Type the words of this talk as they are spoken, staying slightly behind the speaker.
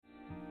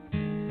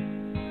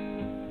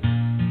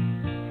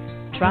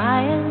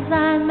Try as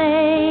I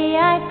may,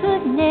 I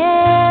could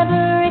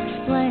never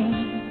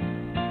explain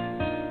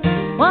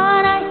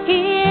what I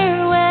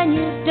hear when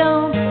you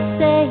don't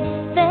say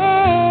a thing.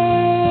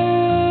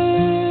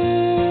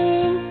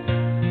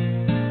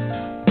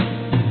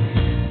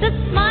 The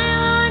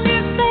smile on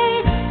your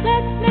face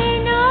lets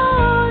me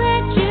know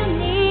that you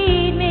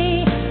need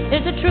me.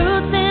 There's a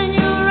truth in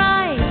your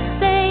eyes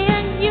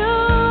saying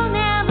you'll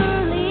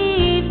never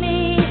leave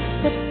me.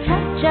 The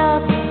touch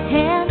of your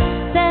hand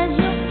says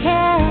you'll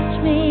catch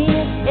me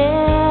if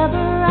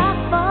ever I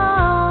fall.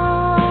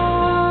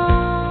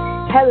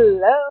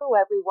 Hello,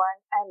 everyone,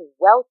 and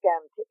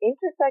welcome to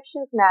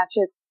Intersections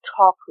Matches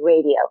Talk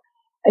Radio,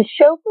 a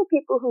show for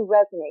people who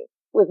resonate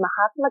with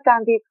Mahatma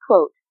Gandhi's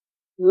quote,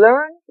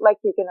 "Learn like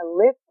you're going to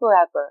live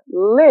forever,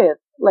 live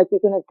like you're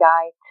going to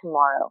die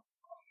tomorrow."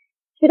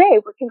 Today,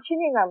 we're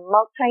continuing our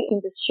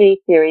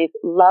multi-industry series,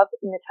 Love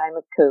in the Time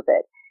of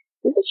COVID.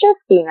 This is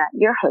Justina,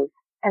 your host,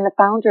 and the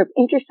founder of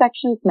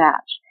Intersections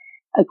Match,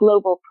 a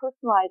global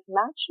personalized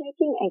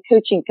matchmaking and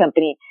coaching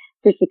company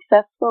for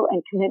successful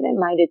and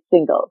commitment-minded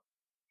singles.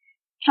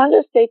 To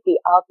understate the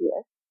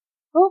obvious,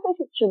 COVID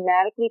has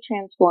dramatically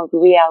transformed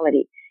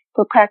reality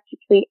for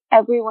practically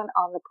everyone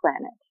on the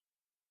planet.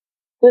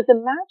 As a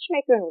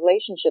matchmaker and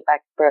relationship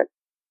expert,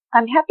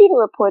 I'm happy to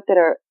report that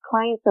our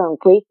clients are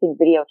embracing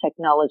video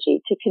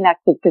technology to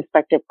connect with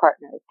prospective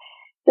partners.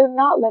 They're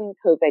not letting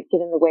COVID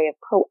get in the way of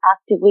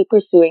proactively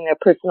pursuing their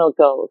personal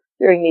goals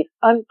during these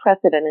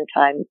unprecedented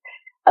times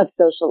of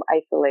social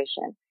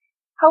isolation.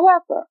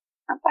 However,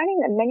 I'm finding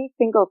that many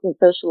singles in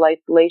social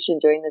isolation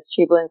during this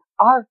turbulence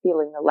are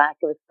feeling the lack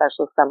of a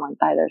special someone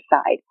by their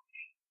side,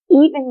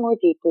 even more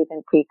deeply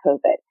than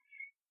pre-COVID.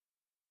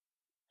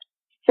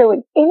 So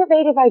an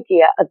innovative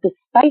idea of the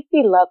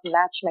Spicy Love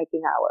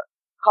Matchmaking Hour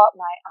caught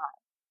my eye.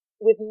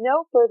 With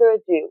no further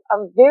ado,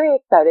 I'm very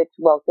excited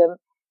to welcome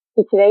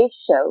to today's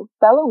show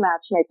fellow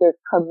matchmakers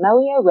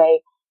Carmelia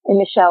Ray and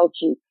Michelle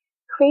G.,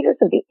 creators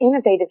of the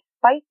innovative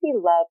Spicy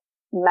Love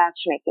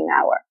Matchmaking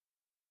Hour.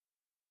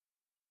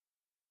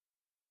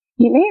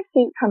 You may have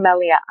seen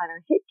Carmelia on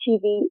her hit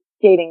TV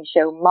dating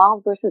show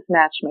Mom vs.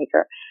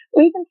 Matchmaker,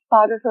 or even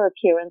spotted her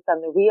appearance on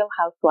The Real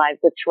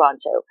Housewives of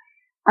Toronto.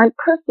 I'm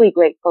personally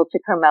grateful to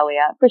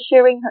Carmelia for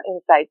sharing her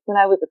insights when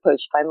I was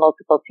approached by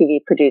multiple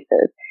TV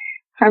producers.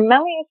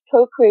 Carmelia is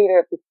co-creator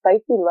of the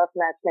Spicy Love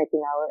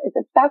Matchmaking Hour, is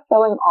a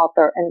best-selling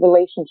author and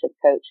relationship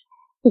coach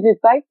whose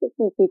advice has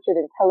been featured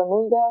in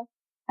Telemundo,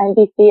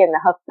 NBC, and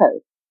the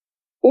HuffPost.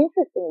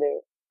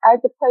 Interestingly, I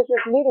had the pleasure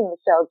of meeting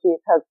Michelle G's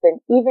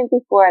husband even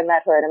before I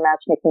met her at a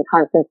matchmaking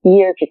conference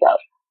years ago.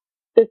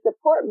 The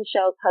support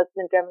Michelle's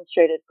husband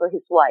demonstrated for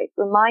his wife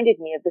reminded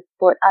me of the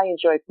support I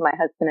enjoyed for my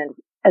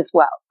husband as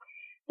well.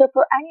 So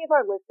for any of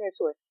our listeners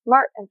who are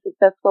smart and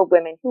successful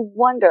women who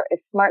wonder if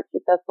smart,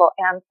 successful,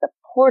 and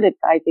supported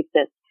guys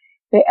exist,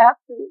 they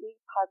absolutely,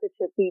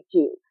 positively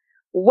do.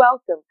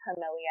 Welcome,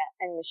 Carmelia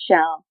and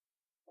Michelle.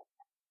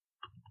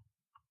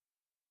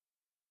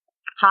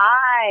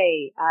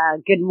 Hi,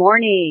 good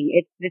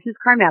morning. This is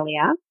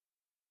Carmelia.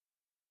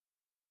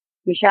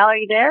 Michelle, are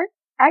you there?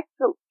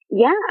 Excellent.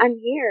 Yeah, I'm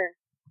here.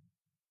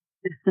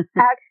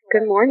 Excellent.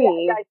 Good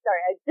morning. Yeah, guys,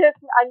 sorry, I just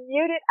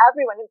unmuted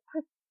everyone.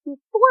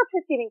 Before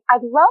proceeding,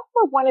 I'd love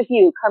for one of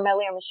you,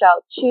 Carmelia and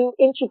Michelle, to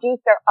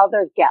introduce our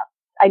other guests.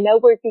 I know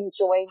we're being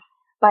joined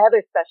by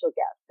other special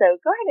guests, so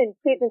go ahead and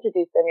please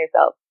introduce them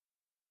yourselves.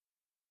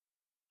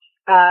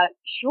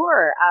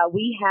 Sure.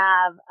 We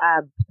have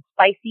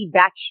Spicy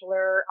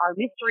Bachelor, our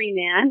mystery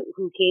man,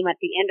 who came at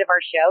the end of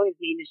our show. His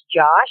name is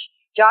Josh.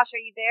 Josh,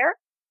 are you there?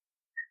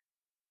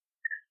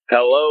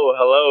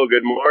 Hello.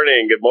 Good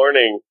morning.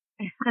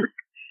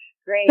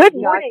 Great. Good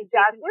morning,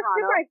 Josh. We're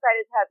super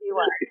excited to have you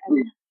on.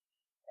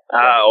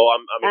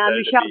 I'm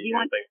excited Michelle, to be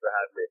here. Thanks for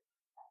having me.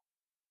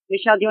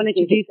 Michelle, do you want to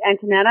introduce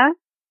Antonetta?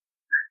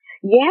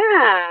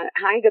 Yeah.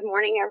 Hi, good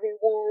morning,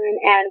 everyone.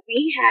 And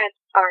we had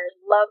our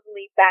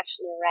lovely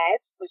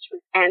bachelorette, which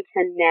was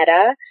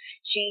Antonetta.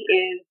 She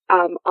is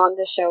on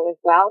the show as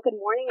well. Good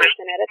morning,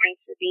 Antonetta.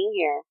 Thanks for being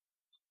here.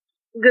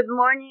 Good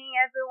morning,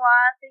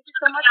 everyone. Thank you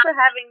so much for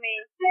having me.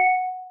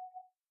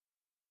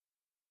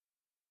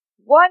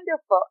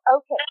 Wonderful.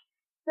 Okay.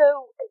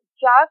 So,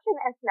 Josh and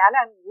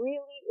Antonetta, I'm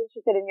really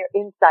interested in your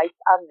insights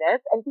on this.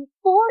 And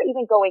before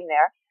even going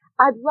there,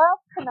 I'd love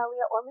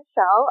Carmelia or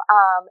Michelle,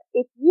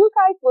 if you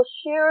guys will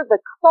share the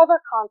clever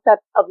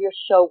concept of your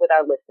show with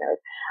our listeners.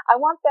 I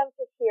want them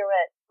to hear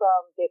it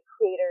from the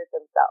creators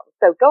themselves.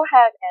 So go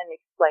ahead and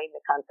explain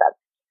the concept.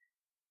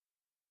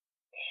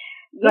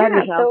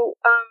 Yeah, so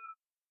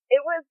it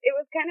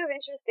was kind of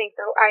interesting.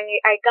 So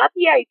I got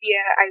the idea.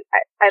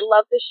 I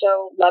love the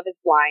show Love is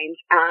Blind.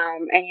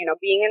 And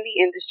being in the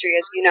industry,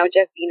 as you know,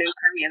 Justina and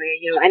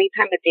Carmelia,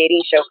 anytime a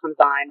dating show comes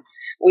on,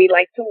 we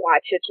like to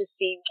watch it to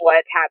see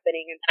what's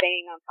happening and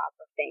staying on top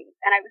of things.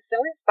 And I was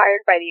so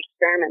inspired by the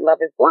experiment Love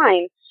is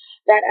Blind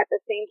that at the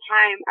same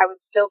time I was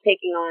still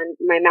taking on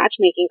my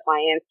matchmaking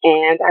clients,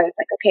 and I was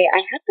like, okay,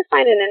 I have to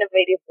find an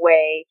innovative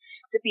way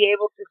to be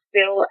able to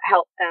still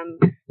help them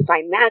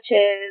find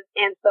matches.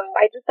 And so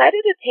I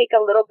decided to take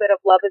a little bit of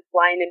Love is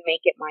Blind and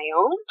make it my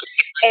own.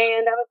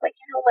 And I was like,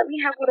 let me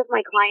have one of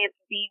my clients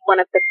be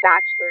one of the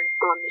bachelors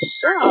on the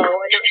show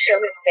and not show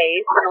his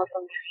face and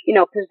also,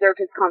 preserve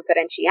his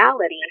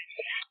confidentiality.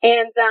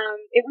 And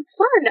it was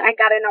fun. I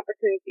got an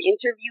opportunity to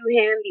interview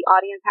him. The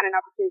audience had an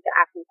opportunity to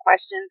ask him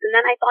questions. And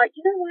then I thought,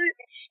 you know what?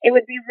 It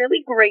would be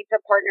really great to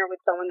partner with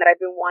someone that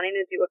I've been wanting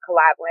to do a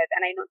collab with.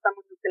 And I know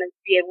someone who's going to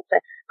be able to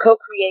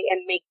co-create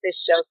and make this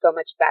show so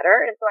much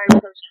better. And so I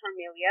approached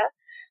Carmelia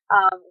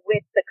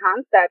with the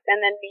concept. And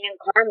then me and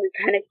Carm, we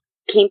kind of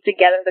came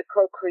together to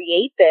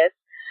co-create this.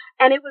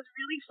 And it was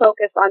really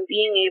focused on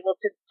being able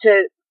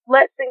to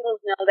let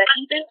singles know that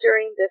even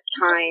during this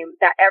time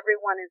that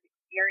everyone is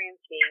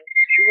experiencing,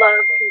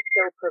 love can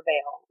still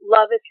prevail.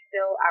 Love is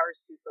still our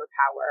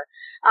superpower.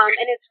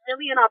 And it's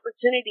really an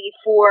opportunity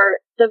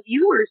for the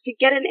viewers to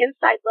get an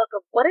inside look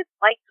of what it's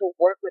like to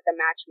work with a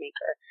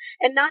matchmaker.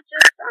 And not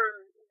just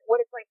what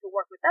it's like to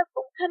work with us,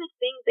 but what kind of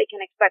things they can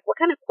expect, what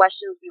kind of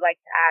questions we like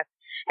to ask,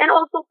 and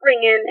also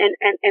bring in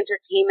an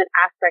entertainment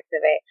aspect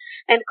of it.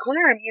 And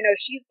Carm,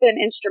 she's been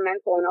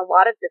instrumental in a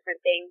lot of different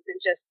things and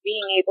just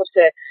being able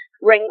to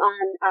bring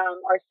on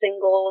our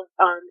singles.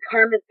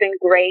 Carm has been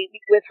great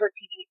with her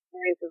TV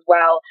experience as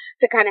well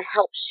to kind of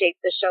help shape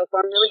the show.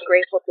 So I'm really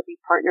grateful to be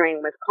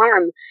partnering with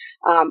Carm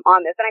on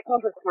this. And I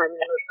call her Carm,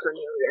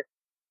 Cornelius.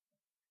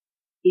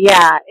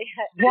 Yeah.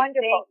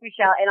 Wonderful. Thanks,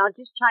 Michelle. And I'll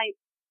just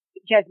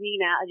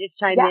Jasmina, I'll just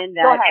chime in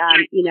Go that,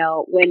 ahead.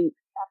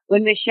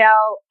 when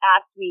Michelle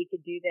asked me to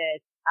do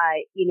this,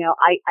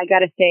 I got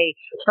to say,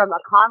 from a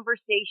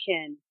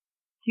conversation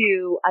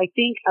to, I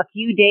think, a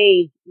few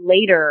days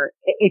later,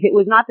 if it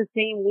was not the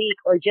same week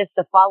or just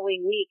the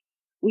following week,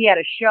 we had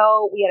a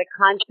show, we had a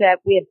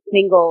concept, we had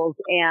singles,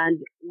 and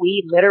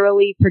we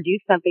literally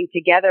produced something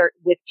together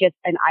with just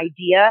an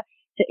idea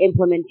to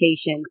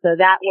implementation. So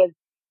that is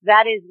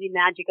the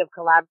magic of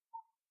collab.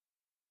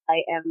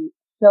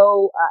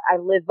 I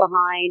live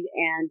behind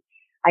and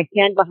I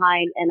stand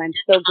behind, and I'm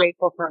so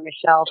grateful for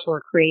Michelle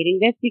for creating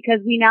this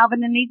because we now have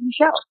an amazing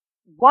show.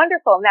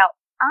 Wonderful. Now,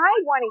 I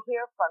want to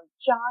hear from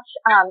Josh.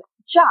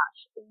 Josh,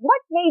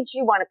 what made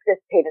you want to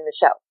participate in the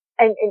show?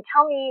 And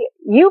tell me,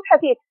 you've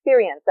had the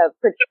experience of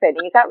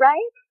participating. Is that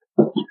right?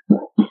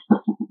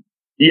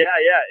 Yeah.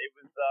 It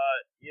was,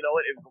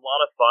 it was a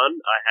lot of fun.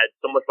 I had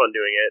so much fun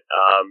doing it.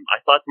 I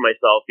thought to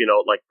myself,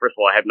 first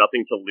of all, I have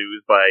nothing to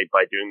lose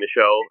by doing the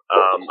show.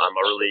 I'm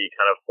a really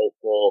kind of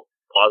hopeful,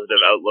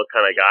 positive outlook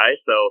kind of guy.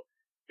 So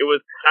it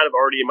was kind of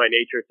already in my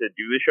nature to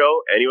do the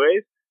show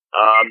anyways.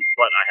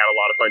 But I had a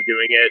lot of fun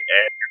doing it.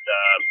 And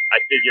I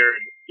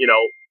figured,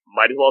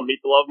 might as well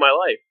meet the love of my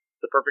life.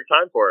 It's the perfect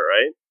time for it,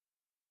 right?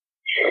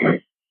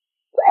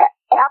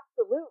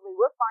 Absolutely.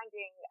 We're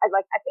finding,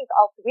 I think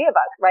all three of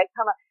us, right,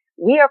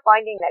 we are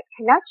finding that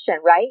connection,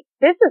 right?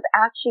 This is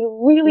actually a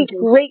really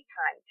great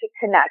time to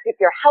connect. If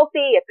you're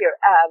healthy, if you're,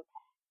 and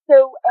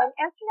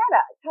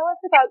Antonetta, tell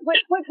us about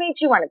what made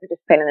you want to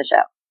participate in the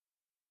show?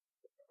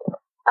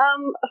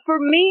 For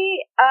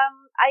me,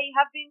 I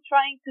have been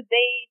trying to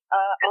date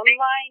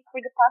online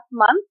for the past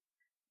month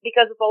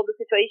because of all the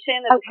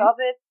situation and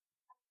COVID.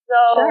 So,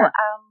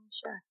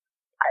 Sure.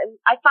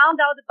 I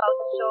found out about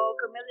the show.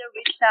 Carmelia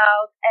reached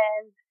out,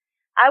 and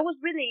I was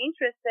really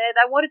interested.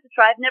 I wanted to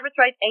try. I've never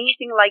tried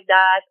anything like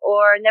that,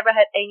 or never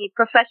had any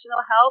professional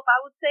help, I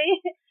would say.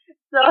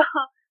 So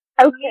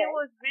it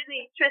was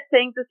really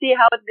interesting to see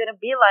how it's gonna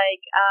be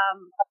like,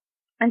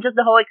 and just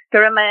the whole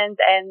experiment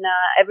and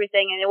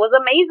everything. And it was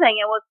amazing.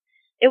 It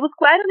was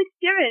quite an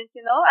experience.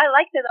 I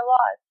liked it a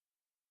lot.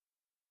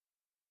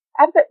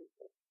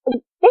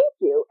 Thank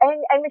you.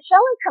 And Michelle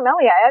and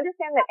Carmelia, I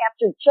understand that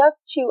after just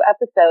 2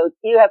 episodes,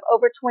 you have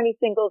over 20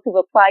 singles who've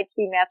applied to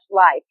be matched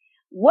live.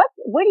 What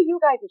do you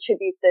guys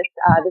attribute this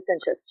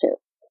interest to?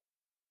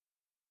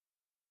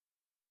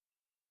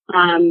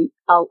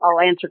 I'll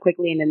answer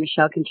quickly and then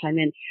Michelle can chime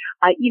in.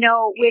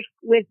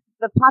 With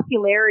the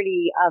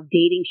popularity of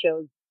dating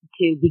shows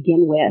to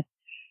begin with,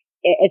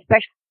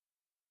 especially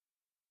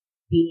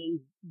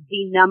being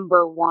the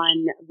number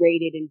 1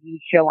 rated and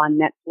viewed show on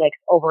Netflix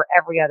over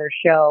every other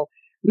show,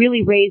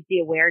 really raised the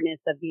awareness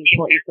of the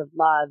importance of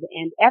love.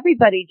 And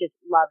everybody just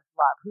loves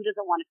love. Who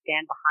doesn't want to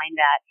stand behind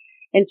that?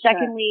 And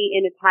secondly,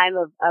 in a time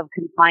of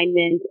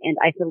confinement and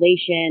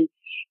isolation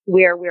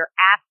where we're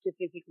asked to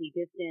physically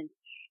distance,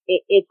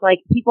 it's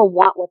like people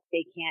want what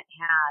they can't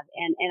have.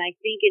 And I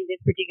think in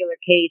this particular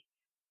case,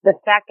 the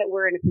fact that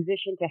we're in a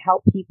position to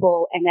help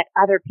people and that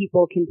other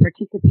people can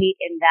participate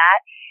in that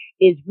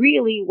is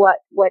really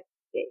what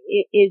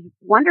is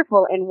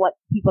wonderful and what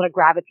people are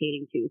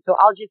gravitating to. So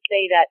I'll just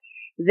say that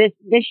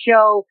this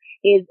show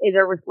is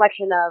a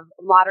reflection of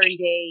modern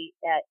day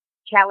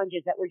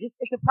challenges that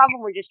it's a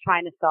problem we're just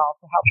trying to solve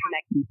to help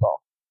connect people.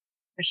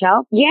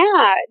 Michelle?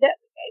 Yeah,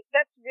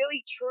 that's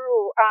really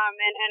true.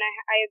 And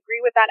I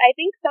agree with that. I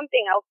think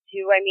something else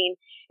too.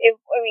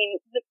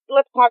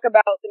 Let's talk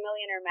about the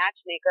Millionaire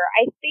Matchmaker.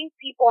 I think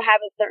people have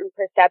a certain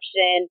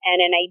perception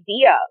and an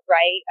idea,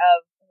 right,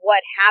 of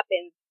what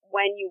happens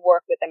when you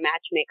work with a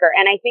matchmaker.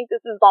 And I think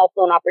this is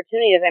also an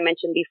opportunity, as I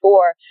mentioned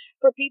before,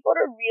 for people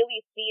to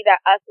really see that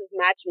us as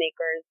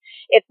matchmakers,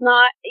 it's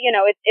not,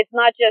 it's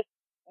not just,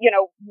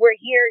 we're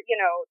here,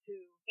 to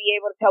be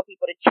able to tell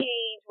people to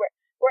change.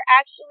 We're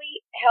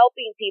actually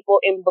helping people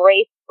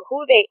embrace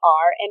who they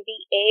are and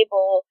be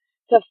able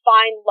to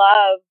find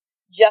love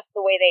just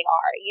the way they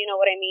are. You know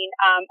what I mean?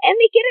 And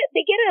they get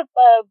a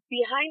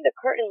behind the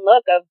curtain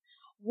look of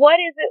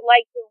what is it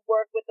like to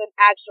work with an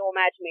actual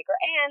matchmaker,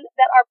 and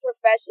that our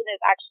profession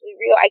is actually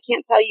real. I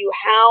can't tell you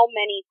how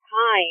many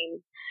times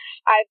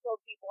I've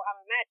told people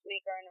I'm a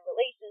matchmaker and a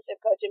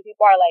relationship coach, and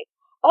people are like,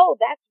 "Oh,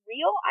 that's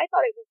real? I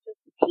thought it was just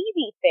a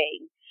TV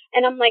thing."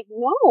 And I'm like,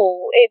 "No,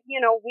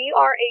 we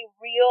are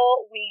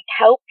we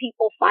help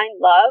people find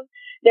love.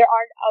 There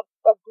are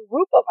a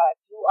group of us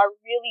who are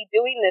really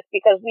doing this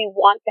because we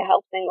want to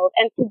help singles.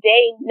 And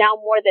today, now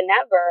more than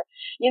ever,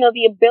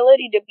 the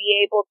ability to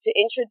be able to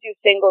introduce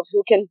singles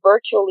who can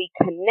virtually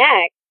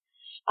connect,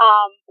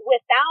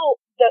 without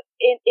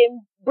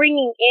in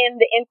bringing in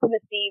the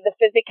intimacy, the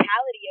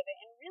physicality of it,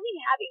 and really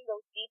having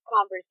those deep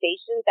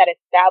conversations that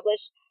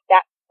establish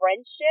that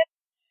friendship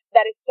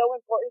that is so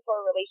important for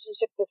a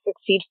relationship to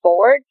succeed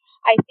forward,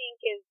 I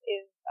think is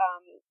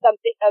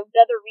something,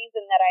 another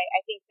reason that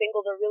I think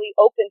singles are really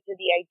open to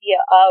the idea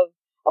of,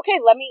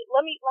 okay, let me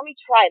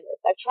try this.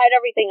 I've tried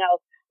everything else.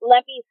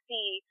 Let me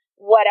see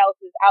what else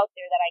is out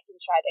there that I can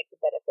try that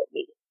could benefit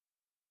me.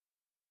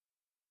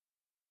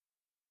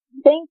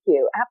 Thank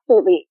you.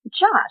 Absolutely.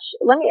 Josh,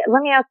 let me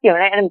ask you,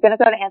 and I'm going to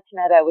go to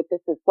Antonetta with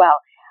this as well.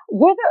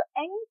 Were there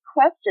any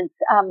questions,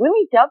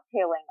 really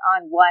dovetailing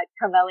on what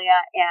Carmelia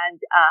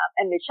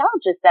and Michelle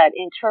just said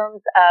in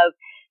terms of,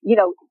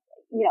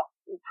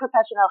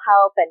 professional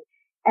help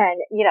and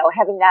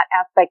having that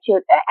aspect to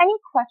it? Any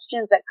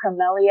questions that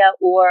Carmelia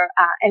or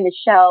and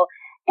Michelle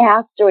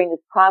asked during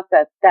this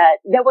process that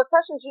there were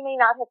questions you may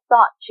not have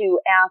thought to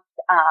ask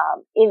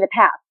in the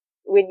past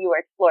when you were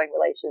exploring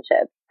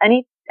relationships?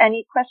 Any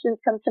questions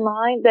come to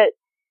mind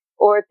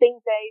or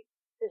things they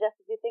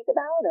suggested you think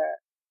about, or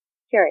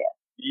curious?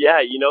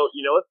 Yeah,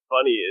 what's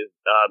funny is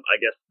I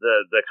guess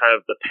the kind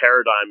of the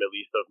paradigm, at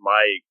least, of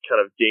my kind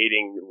of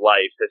dating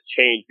life has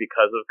changed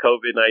because of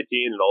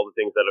COVID-19 and all the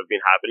things that have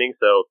been happening.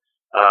 So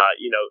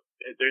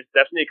there's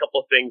definitely a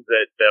couple of things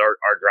that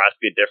are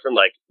drastically different,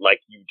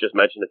 like you just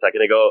mentioned a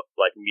second ago,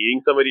 like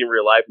meeting somebody in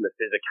real life and the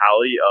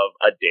physicality of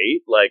a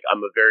date. Like,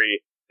 I'm a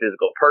very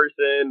physical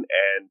person,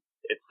 and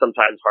it's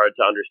sometimes hard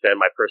to understand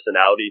my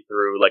personality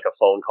through like a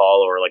phone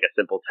call or like a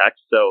simple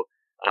text. So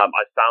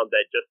I found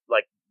that just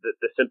like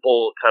the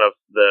simple kind of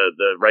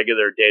the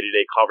regular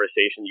day-to-day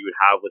conversation you would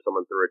have with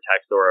someone through a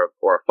text or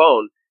a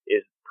phone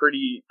is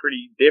pretty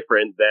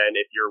different than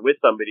if you're with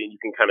somebody and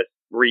you can kind of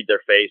read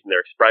their face and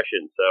their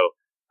expression. So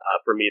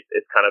for me,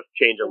 it's kind of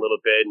changed a little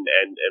bit,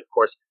 and of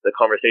course the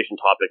conversation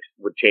topics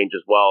would change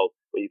as well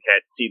when you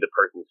can't see the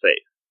person's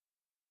face.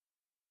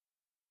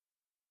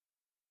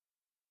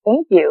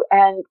 Thank you.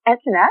 And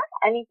Antoinette,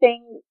 any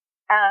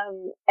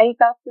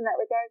thoughts in that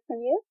regard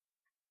from you?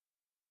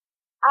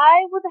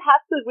 I would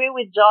have to agree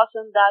with Josh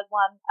on that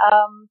one.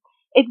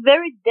 It's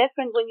very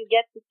different when you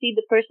get to see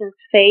the person's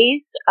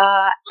face,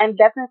 and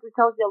definitely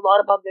tells you a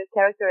lot about their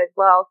character as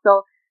well.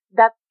 So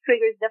that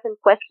triggers different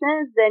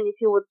questions than if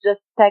you would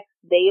just text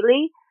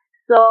daily.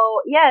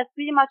 So yes,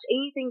 pretty much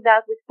anything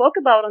that we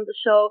spoke about on the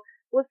show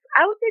was,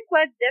 I would say,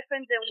 quite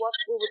different than what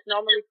we would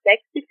normally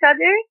text each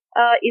other,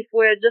 if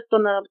we're just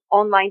on an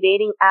online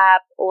dating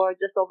app or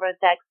just over a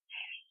text.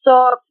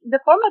 So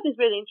the format is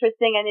really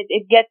interesting, and it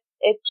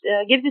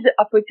gives you the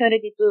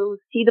opportunity to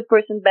see the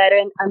person better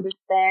and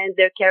understand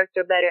their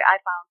character better, I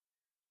found.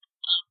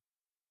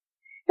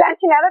 So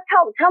Antonetta,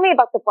 tell me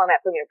about the format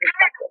from your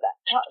perspective.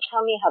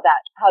 Tell me how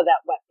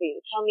that went for you.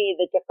 Tell me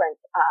the different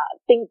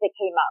things that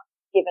came up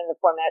given the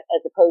format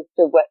as opposed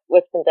to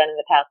what's been done in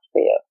the past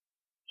for you.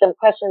 Some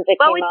questions that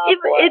came up.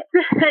 Right.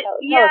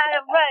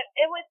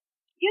 It was.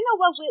 You know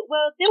what?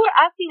 They were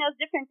asking us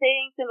different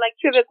things and like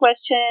trivia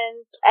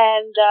questions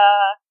and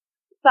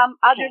some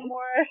other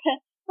more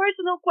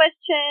personal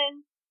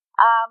questions.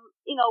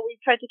 We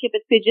try to keep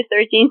it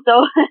PG-13,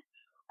 so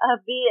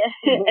be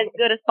as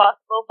good as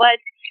possible.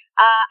 But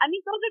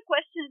those are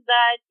questions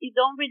that you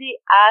don't really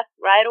ask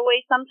right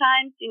away.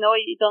 Sometimes, you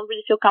don't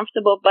really feel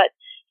comfortable. But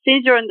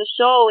since you're on the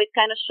show, it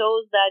kind of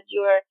shows that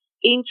you're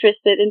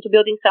interested into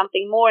building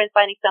something more and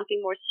finding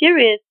something more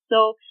serious.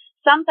 So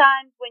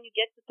sometimes when you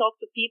get to talk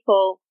to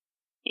people,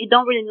 you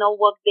don't really know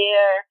what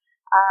their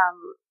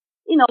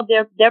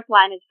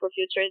plan is for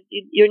future.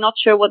 You're not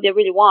sure what they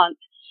really want.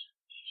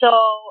 So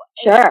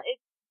sure.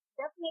 It's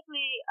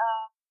definitely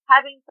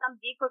having some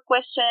deeper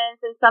questions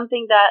and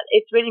something that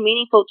it's really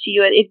meaningful to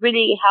you. It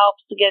really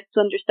helps to get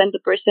to understand the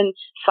person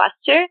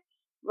faster,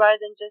 rather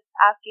than just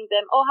asking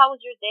them, "Oh, how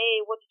was your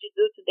day? What did you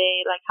do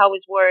today? Like, how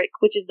is work?"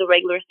 Which is the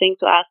regular thing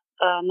to ask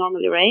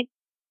normally, right?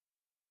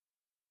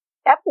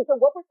 Absolutely. So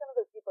what were some of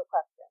those deeper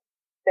questions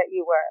that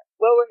you were?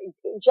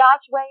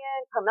 Josh, weigh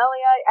in,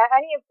 Carmelia,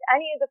 any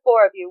of the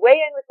four of you, weigh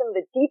in with some of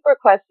the deeper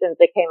questions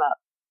that came up.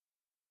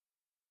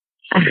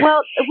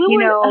 Well,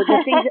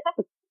 the things.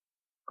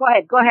 Go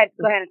ahead,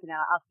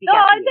 Antonella. I'll speak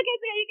after you. No, it's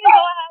okay. You can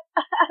go ahead.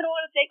 I don't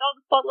want to take all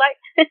the spotlight.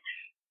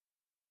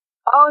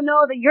 Oh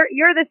no,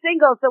 you're the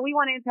single, so we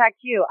want to impact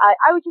you.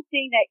 I was just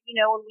saying that,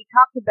 when we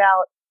talked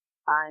about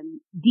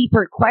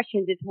deeper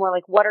questions, it's more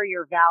like, what are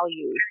your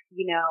values?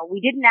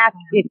 We didn't ask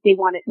if they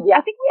wanted. Yeah.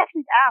 I think we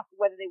actually asked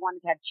whether they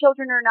wanted to have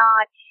children or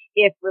not,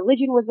 if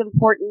religion was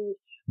important.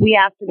 We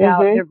asked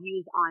about their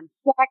views on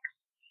sex,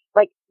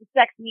 like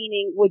sex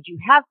meaning, would you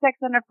have sex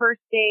on a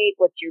first date?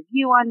 What's your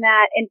view on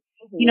that? And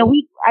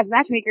we as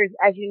matchmakers,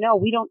 as you know,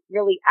 we don't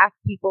really ask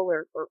people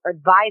or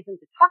advise them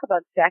to talk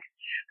about sex,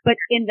 but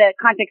in the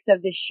context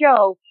of the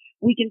show,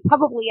 we can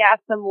probably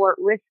ask some more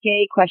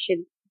risque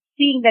questions,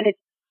 seeing that it's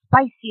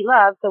spicy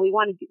love. So we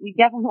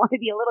definitely want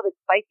to be a little bit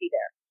spicy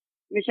there.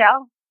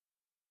 Michelle?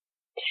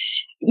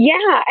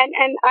 Yeah,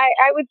 and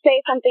I would say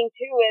something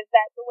too is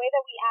that the way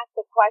that we ask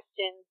the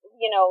questions,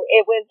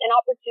 it was an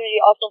opportunity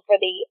also for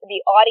the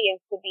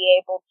audience to be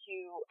able to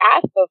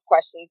ask those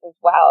questions as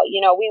well.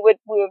 We would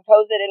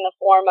pose it in the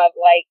form of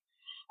like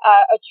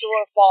a true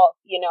or false,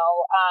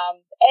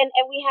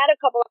 and we had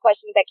a couple of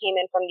questions that came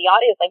in from the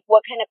audience, like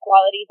what kind of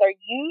qualities are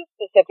you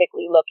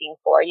specifically looking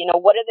for?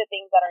 What are the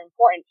things that are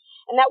important?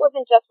 And that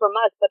wasn't just from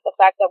us, but the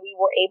fact that we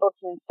were able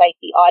to incite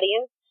the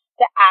audience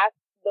to ask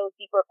those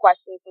deeper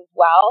questions as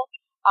well.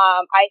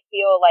 I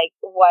feel like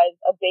was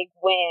a big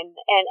win,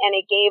 and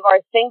it gave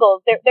our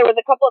singles. There was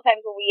a couple of times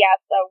where we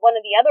asked one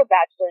of the other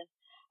bachelors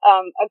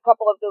a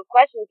couple of those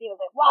questions. He was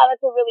like, "Wow,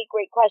 that's a really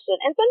great question."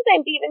 And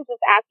sometimes even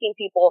just asking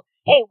people,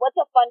 "Hey, what's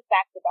a fun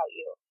fact about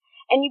you?"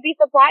 And you'd be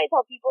surprised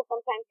how people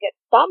sometimes get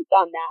stumped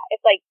on that.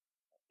 It's like,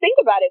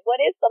 think about it. What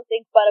is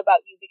something fun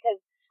about you?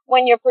 Because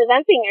when you're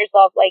presenting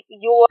yourself, like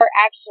you're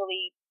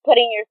actually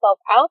putting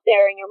yourself out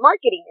there and you're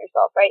marketing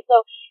yourself, right?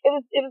 So it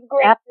was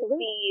great to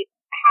see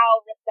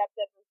how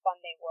receptive and fun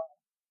they were.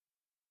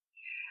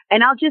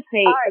 And I'll just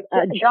say,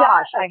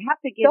 Josh, I have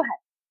to give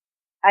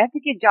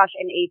Josh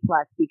an A+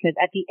 because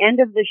at the end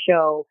of the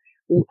show,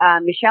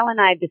 Michelle and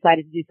I have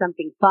decided to do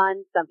something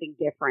fun, something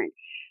different.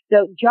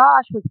 So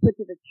Josh was put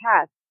to the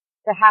test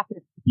to have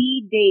to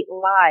speed date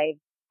live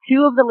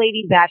 2 of the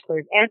lady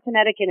bachelors.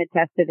 Antonetta can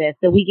attest to this.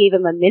 So we gave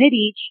him a minute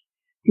each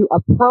to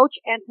approach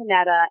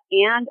Antonetta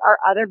and our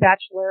other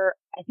bachelor,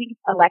 I think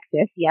it's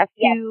Alexis,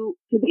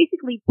 to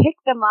basically pick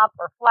them up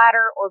or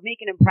flatter or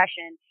make an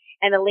impression.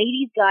 And the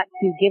ladies got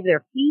to give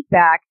their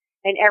feedback,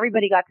 and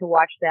everybody got to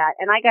watch that.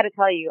 And I got to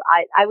tell you,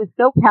 I was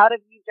so proud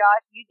of you,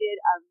 Josh. You did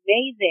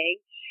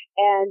amazing.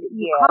 And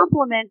you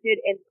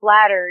complimented and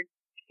flattered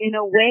in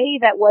a way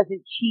that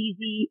wasn't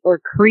cheesy or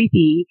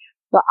creepy.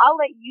 But I'll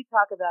let you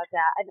talk about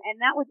that.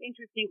 And that was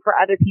interesting for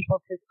other people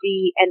to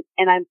see. And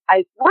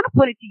I want to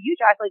put it to you,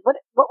 Josh. Like,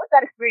 what was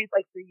that experience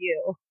like for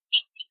you?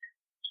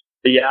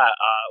 Yeah,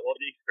 well,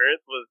 the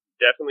experience was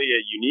definitely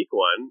a unique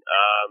one.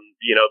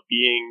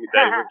 Being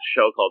that it was a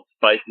show called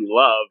Spicy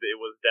Love, it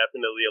was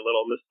definitely a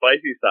little on the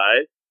spicy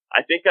side.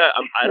 I think I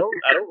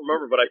don't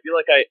remember, but I feel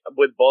like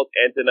with both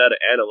Antonetta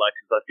and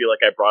Alexis, I feel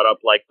like I brought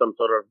up like some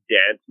sort of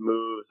dance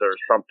moves or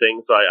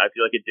something. So I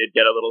feel like it did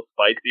get a little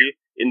spicy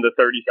in the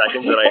 30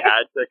 seconds that I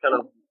had to kind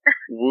of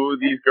woo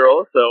these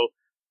girls. So,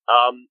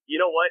 you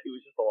know what? It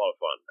was just a lot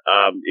of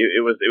fun.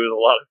 It was a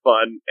lot of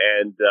fun,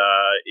 and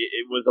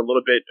it was a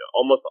little bit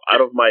almost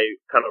out of my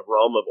kind of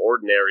realm of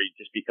ordinary,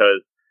 just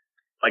because,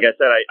 like I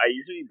said, I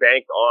usually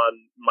bank on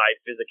my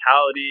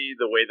physicality,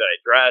 the way that I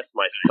dress,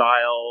 my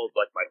style,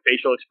 like my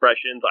facial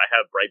expressions. I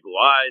have bright blue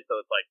eyes, so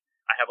it's like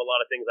I have a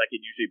lot of things I could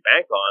usually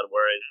bank on,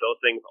 whereas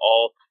those things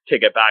all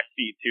take a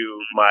backseat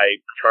to my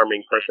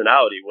charming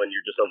personality when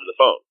you're just over the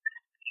phone.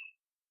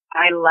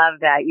 I love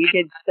that. You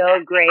did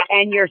so great.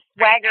 And your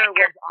swagger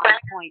was on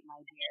point, my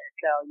dear.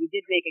 So you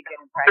did make a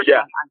good impression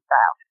on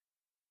style.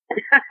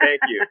 Thank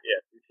you.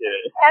 Yeah,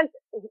 appreciate it. And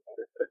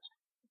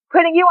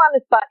putting you on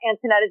the spot,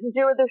 Antonetta, since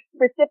you were the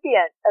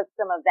recipient of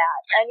some of that,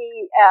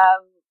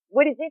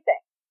 what did you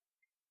think?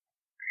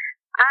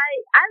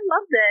 I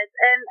loved it,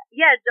 and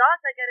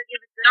Josh, I gotta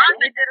give it to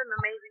him. He did an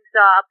amazing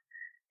job.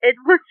 It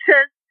was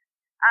just,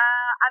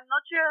 I'm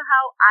not sure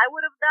how I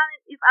would have done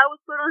it if I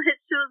was put on his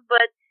shoes,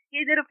 but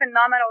he did a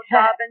phenomenal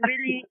job, and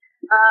really,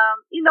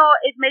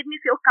 it made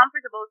me feel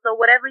comfortable. So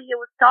whatever he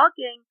was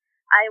talking,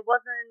 I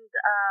wasn't,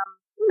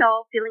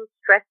 feeling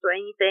stressed or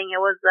anything.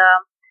 It was,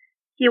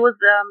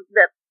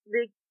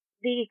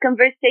 the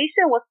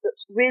conversation was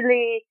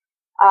really,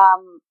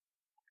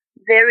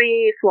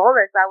 very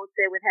flawless, I would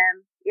say, with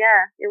him.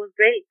 Yeah, it was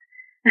great.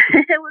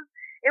 it was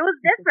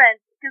different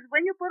because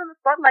when you put on the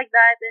spot like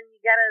that, then you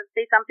gotta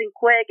say something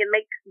quick and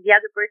make the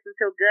other person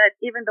feel good,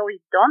 even though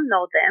you don't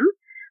know them.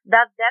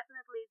 That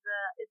definitely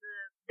is a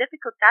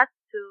difficult task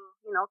to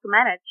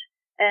manage.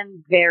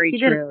 And very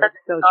true. That's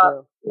so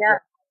true.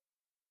 Yeah.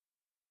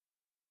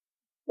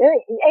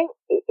 And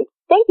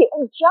thank you.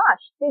 And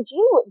Josh, I'm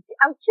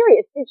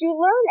curious, did you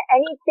learn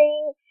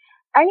anything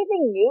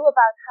new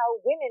about how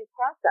women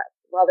process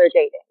while they're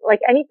dating?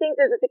 Like anything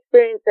through this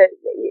experience that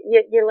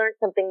you learned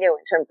something new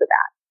in terms of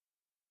that?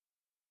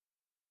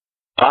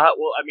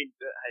 Well, I mean,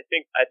 I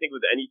think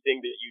with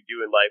anything that you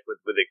do in life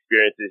with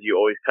experiences, you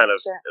always kind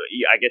of, Sure.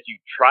 I guess you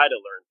try to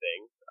learn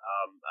things.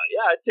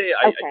 Yeah, I'd say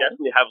I Okay.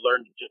 definitely have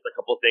learned just a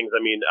couple of things.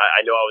 I mean,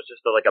 I know I was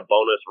just like a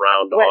bonus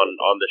round Right.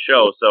 on the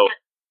show, so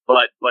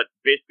but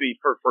basically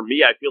for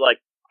me, I feel like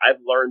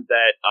I've learned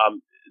that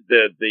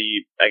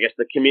the I guess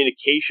the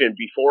communication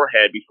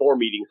beforehand before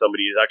meeting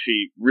somebody is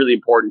actually really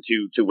important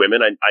to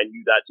women. I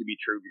knew that to be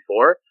true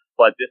before,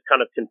 but this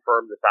kind of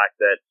confirmed the fact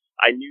that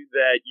I knew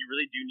that you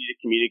really do need to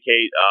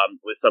communicate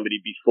with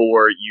somebody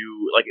before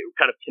you like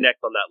kind of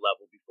connect on that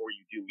level before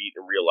you do meet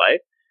in real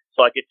life.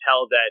 So I could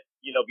tell that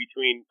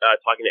between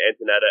talking to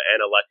Antonetta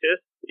and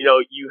Alexis,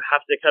 you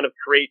have to kind of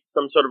create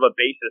some sort of a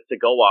basis to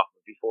go off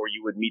of before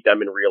you would meet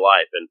them in real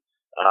life. And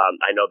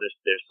I know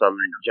there's some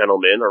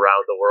gentlemen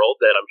around the world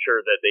that I'm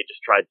sure that they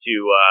just tried to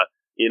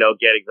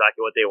get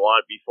exactly what they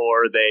want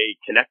before they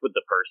connect with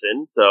the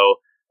person. So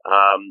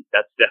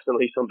that's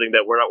definitely something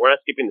that we're not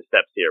skipping the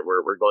steps here.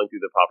 We're going through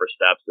the proper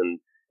steps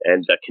and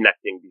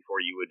connecting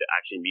before you would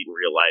actually meet in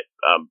real life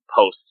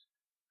post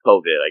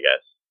COVID, I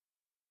guess.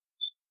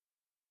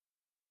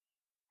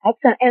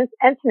 Excellent. And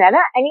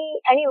Antonetta,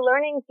 any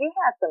learnings you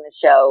had from the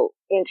show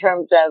in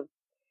terms of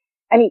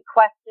any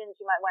questions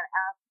you might want to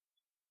ask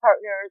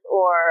partners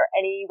or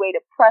any way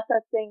to process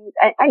things?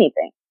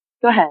 Anything.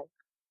 Go ahead.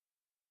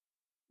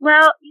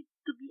 Well,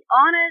 to be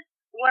honest,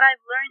 what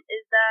I've learned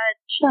is that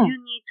Sure. you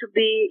need to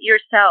be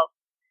yourself.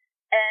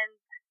 And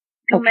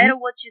no matter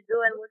what you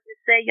do and what you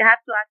say, you have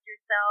to ask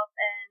yourself.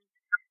 And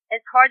as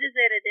hard as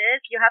it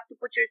is, you have to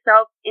put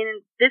yourself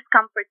in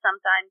discomfort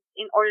sometimes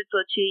in order to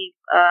achieve,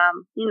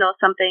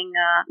 something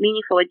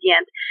meaningful at the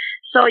end.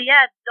 So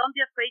yeah, don't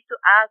be afraid to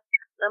ask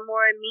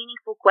more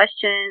meaningful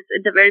questions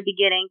at the very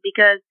beginning,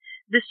 because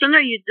the sooner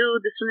you do,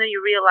 the sooner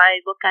you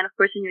realize what kind of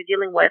person you're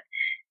dealing with.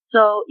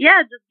 So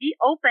yeah, just be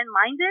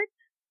open-minded.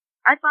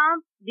 I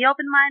found be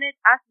open-minded,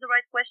 ask the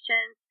right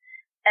questions,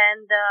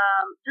 and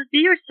just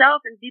be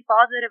yourself and be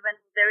positive and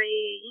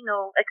very,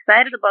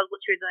 excited about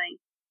what you're doing.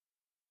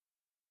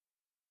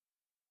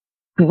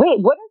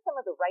 Great. What are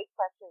some of the right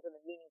questions and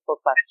the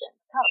meaningful questions?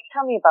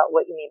 Tell me about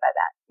what you mean by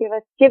that.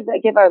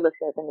 Give our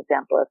listeners an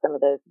example of some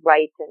of those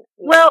right and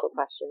meaningful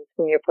questions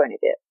from your point of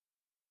view.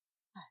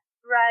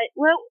 Right.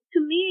 Well, to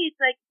me,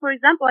 it's like, for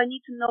example, I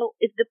need to know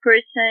if the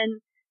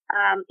person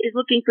is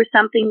looking for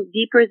something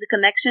deeper as a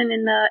connection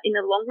in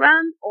the long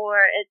run,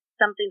 or it's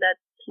something that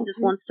he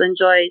just wants to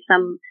enjoy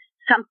some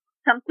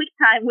quick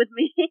time with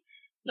me.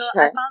 So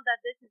Sure. I found that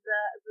this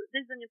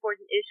is an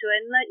important issue,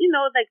 and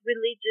like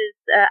religious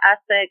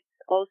aspects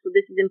also,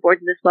 this is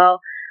important as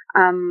well.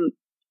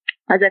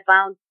 As I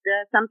found,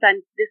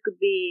 sometimes this could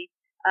be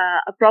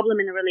a problem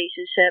in a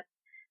relationship.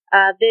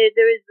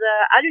 There is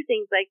other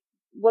things like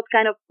what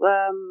kind of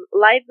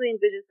life do you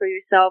envision for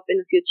yourself in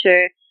the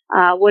future?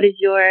 What is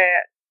your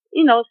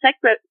sex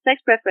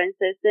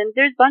preferences? And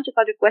there's a bunch of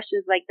other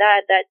questions like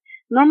that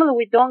normally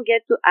we don't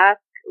get to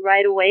ask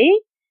right away,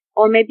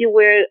 or maybe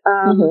we're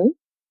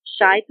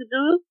shy to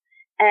do,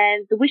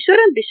 and we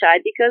shouldn't be shy,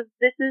 because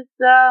this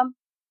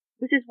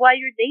is why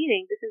you're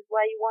dating. This is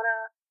why you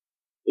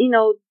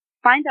wanna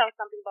find out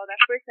something about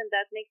that person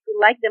that makes you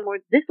like them or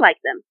dislike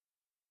them.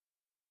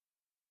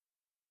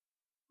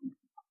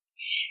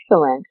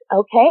 Excellent.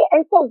 Okay.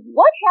 And so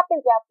what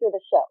happens after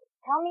the show?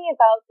 Tell me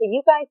about, so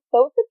you guys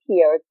both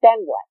appeared,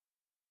 then what?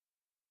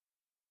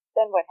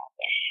 Then what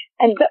happened?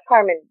 And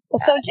Carmen,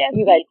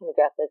 you guys can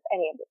address this,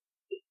 any of this.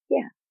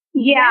 Yeah.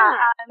 Yeah.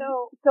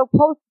 So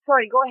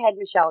sorry, go ahead,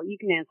 Michelle. You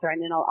can answer,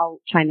 and then I'll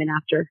chime in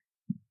after.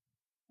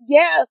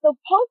 Yeah, so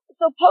post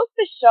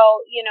the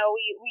show,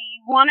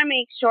 we want to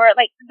make sure,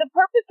 like, the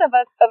purpose of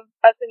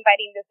us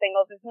inviting the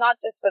singles is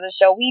not just for the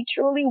show. We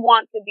truly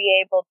want to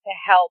be able to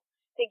help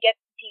to get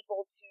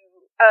people to,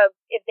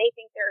 if they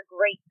think they're a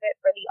great fit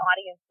for the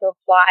audience, to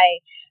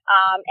apply.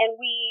 And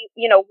we,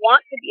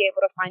 want to be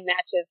able to find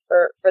matches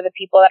for the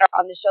people that are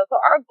on the show. So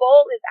our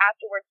goal is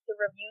afterwards to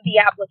review the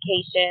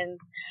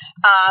applications,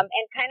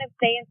 and kind of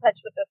stay in touch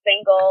with the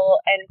single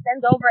and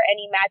send over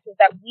any matches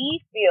that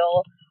we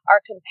feel are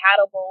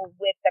compatible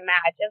with the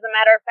match. As a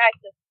matter of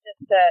fact,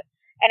 just to,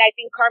 and I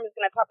think Carmen's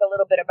going to talk a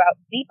little bit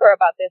deeper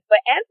about this,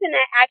 but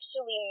Antoinette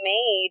actually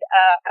made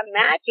a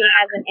match and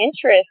has an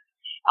interest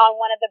on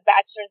one of the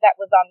bachelors that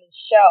was on the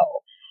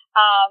show.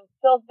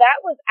 So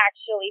that was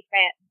actually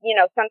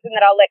something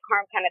that I'll let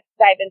Carm kind of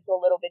dive into a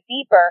little bit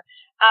deeper.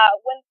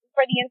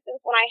 For the instance,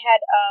 when I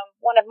had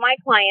one of my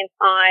clients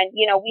on,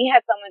 we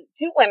had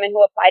two women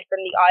who applied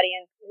from the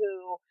audience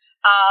who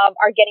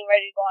are getting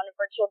ready to go on a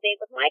virtual date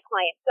with my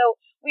client. So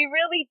we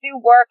really do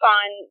work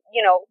on,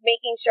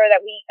 making sure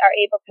that we are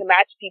able to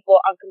match people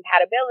on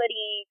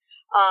compatibility,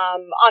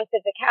 on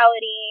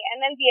physicality,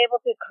 and then be able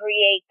to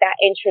create that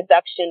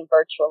introduction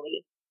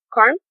virtually.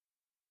 Carm?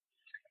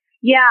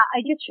 Yeah, I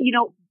just,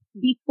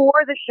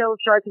 before the show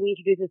starts and we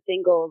introduce the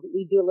singles,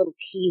 we do a little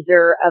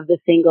teaser of the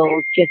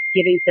singles, just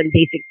giving some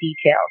basic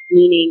details,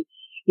 meaning,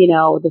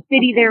 the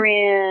city they're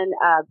in,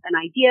 an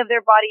idea of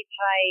their body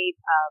type,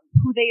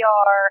 who they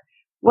are,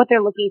 what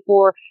they're looking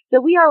for.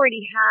 So we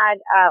already had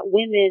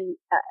women,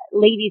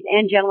 ladies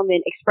and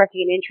gentlemen,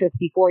 expressing an interest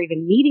before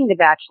even meeting the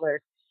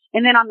bachelors.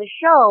 And then on the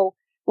show,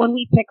 when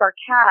we pick our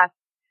cast,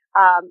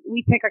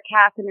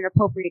 in an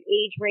appropriate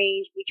age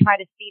range. We try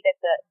to see that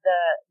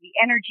the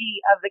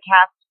energy of the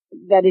cast,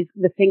 that is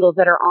the singles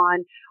that are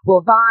on,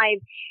 will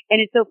vibe.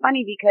 And it's so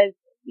funny because,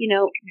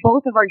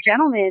 both of our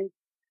gentlemen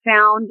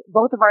found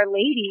both of our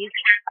ladies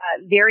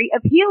very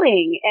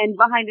appealing. And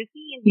behind the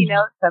scenes,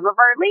 some of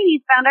our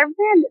ladies found our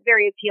men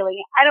very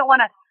appealing. I don't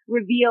want to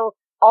reveal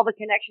all the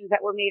connections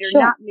that were made or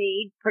not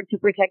made to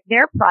protect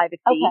their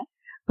privacy. Okay.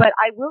 But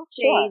I will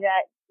say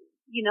that,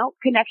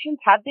 connections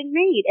have been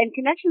made, and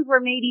connections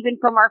were made even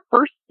from our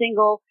first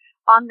single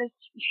on this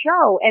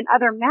show, and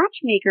other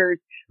matchmakers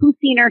who've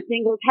seen our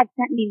singles have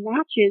sent me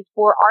matches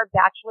for our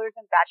bachelors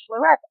and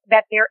bachelorettes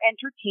that they're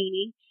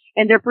entertaining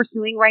and they're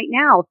pursuing right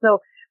now. So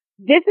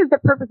this is the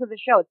purpose of the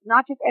show. It's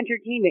not just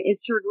entertainment.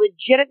 It's to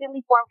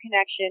legitimately form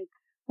connection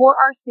for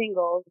our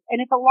singles. And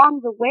if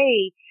along the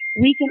way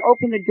we can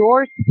open the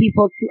doors to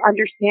people to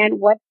understand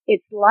what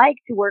it's like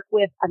to work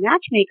with a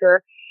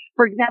matchmaker.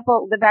 For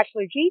example, the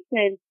Bachelor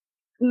Jason,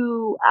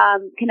 who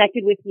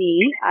connected with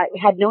me,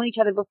 had known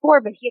each other before,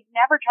 but he had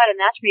never tried a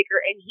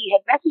matchmaker, and he had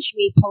messaged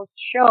me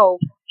post-show,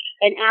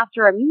 and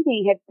after a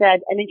meeting had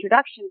said an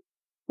introduction,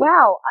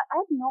 wow,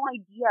 I have no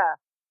idea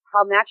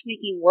how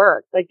matchmaking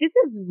works. Like, this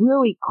is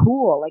really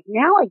cool. Like,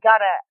 now I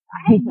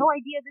had no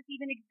idea this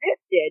even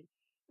existed.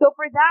 So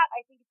for that,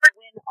 I think it's a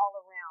win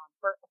all around.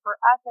 For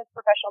us as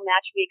professional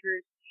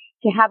matchmakers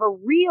to have a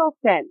real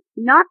sense,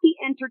 not the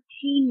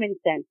entertainment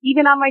sense.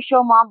 Even on my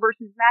show, Mom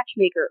versus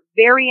Matchmaker,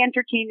 very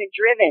entertainment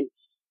driven,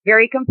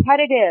 very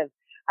competitive.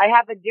 I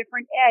have a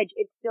different edge.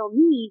 It's still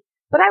me,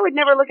 but I would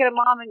never look at a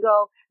mom and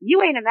go,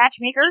 you ain't a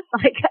matchmaker.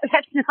 Like,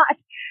 that's not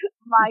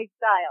my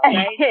style,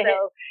 right?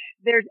 So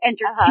there's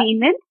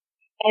entertainment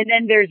and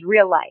then there's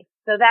real life.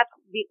 So that's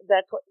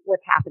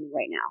what's happening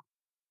right now.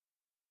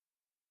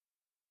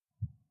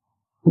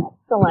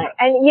 Excellent.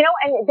 And,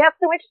 and that's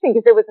so interesting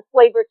because there was a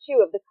flavor too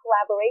of the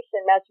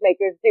collaboration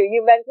matchmakers do.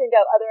 You mentioned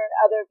how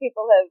other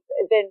people have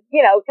been,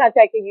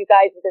 contacting you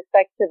guys with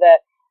respect to the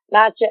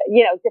match,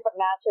 different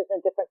matches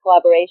and different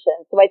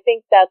collaborations. So I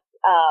think that's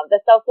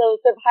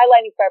also sort of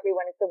highlighting for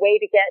everyone. It's a way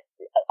to get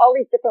all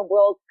these different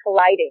worlds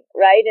colliding,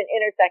 right? And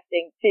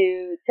intersecting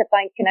to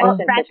find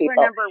connections with people.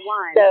 Bachelor number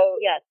one.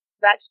 So, yes.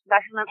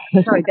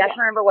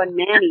 Bachelor number one,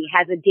 Manny,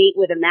 has a date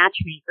with a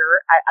matchmaker,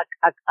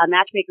 a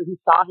matchmaker who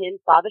saw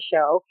the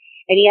show,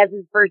 and he has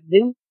his first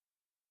Zoom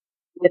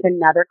with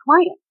another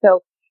client.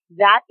 So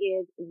that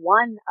is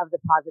one of the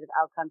positive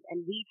outcomes,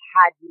 and we've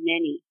had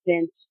many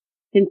since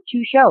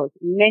 2 shows.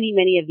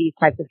 Many of these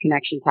types of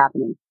connections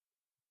happening.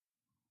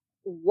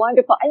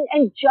 Wonderful.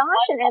 And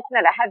Josh and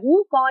Antonetta, have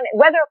you gone,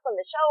 whether from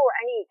the show or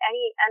any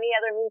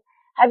other means,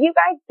 have you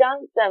guys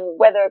done some,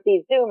 whether it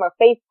be Zoom or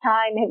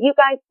FaceTime, have you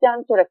guys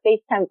done sort of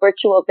FaceTime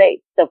virtual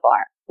dates so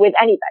far with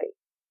anybody?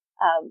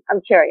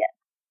 I'm curious.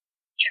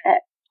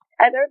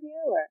 Either of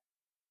you? Or?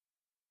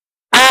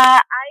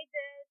 I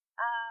did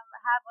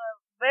have a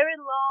very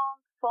long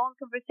phone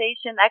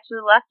conversation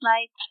actually last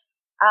night.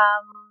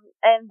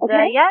 It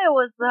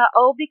was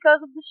all because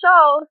of the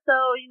show.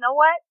 So you know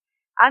what?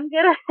 I'm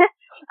gonna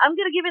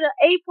give it an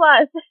A+.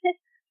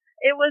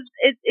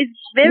 It's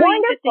very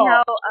wonderful. Interesting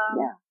how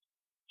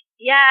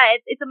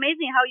it's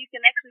amazing how you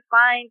can actually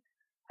find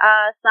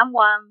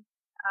someone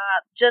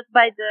just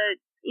by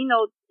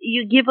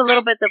you give a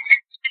little bit of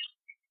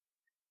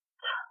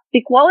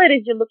the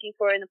qualities you're looking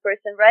for in a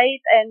person, right?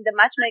 And the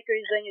matchmaker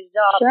is doing his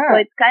job. Sure. So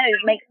it kind of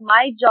makes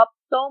my job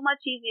so much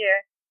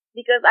easier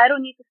because I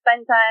don't need to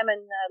spend time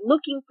and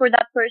looking for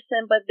that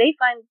person, but they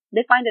find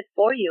it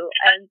for you.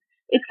 And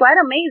it's quite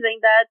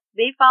amazing that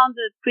they found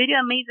a pretty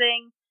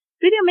amazing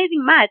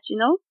match,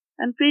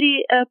 I'm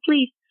pretty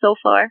pleased so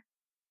far.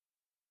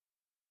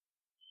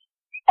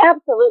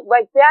 Absolutely.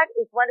 Like, that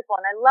is wonderful.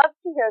 And I love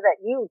to hear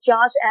that you,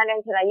 Josh and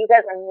Antonetta, you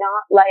guys are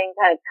not letting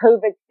kind of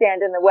COVID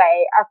stand in the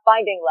way of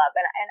finding love.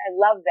 And I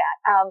love that.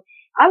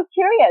 I'm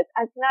curious,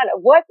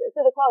 Antonetta, what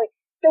Josh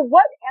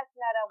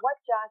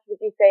would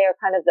you say are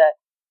kind of the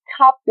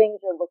top things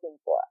you're looking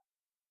for?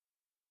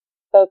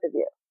 Both of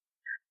you.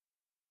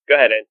 Go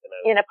ahead,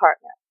 Antonetta. In a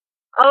partner.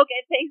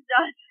 Okay, thanks,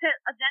 Josh.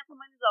 A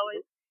gentleman as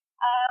always.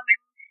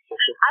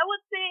 I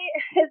would say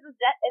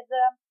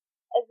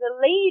as a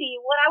lady,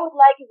 what I would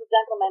like is a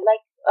gentleman,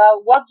 like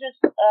what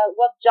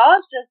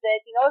Josh just did.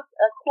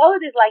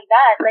 Qualities like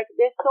that, like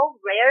they're so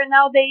rare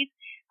nowadays.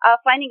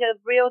 Finding a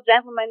real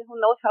gentleman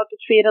who knows how to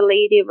treat a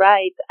lady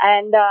right,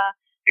 and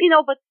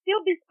but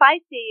still be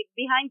spicy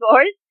behind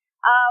doors.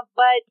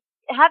 But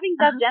having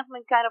that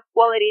gentleman kind of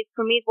qualities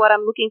for me is what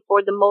I'm looking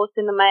for the most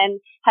in a man.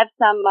 Have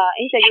some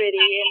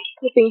integrity and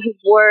keeping his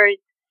word,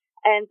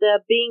 and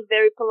being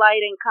very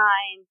polite and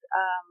kind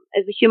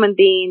as a human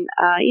being.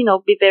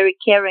 Be very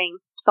caring,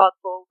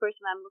 thoughtful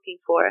person I'm looking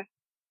for.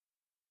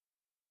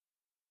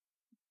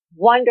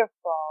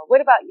 Wonderful.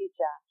 What about you,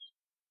 Josh?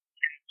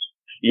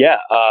 Yeah,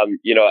 I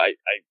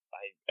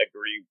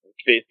agree with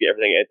basically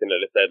everything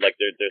Antonetta said. Like,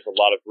 there's a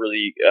lot of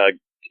really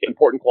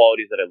important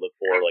qualities that I look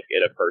for, like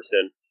in a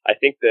person. I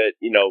think that,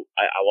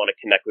 I want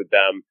to connect with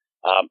them.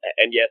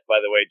 And yes, by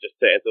the way, just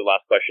to answer the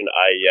last question,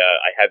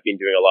 I have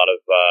been doing a lot of,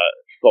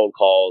 phone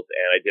calls,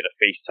 and I did a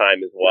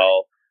FaceTime as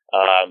well.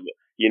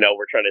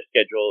 We're trying to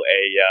schedule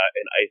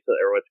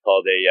or what's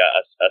called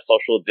a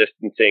social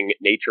distancing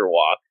nature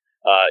walk.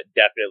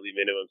 Definitely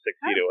minimum 6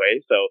 feet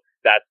away. So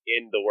that's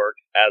in the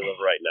works as of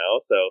right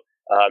now. So,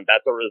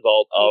 that's a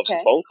result of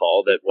the phone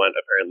call that went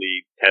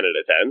apparently 10 out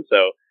of 10.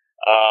 So,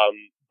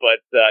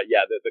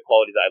 the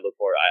qualities I look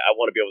for, I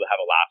want to be able to have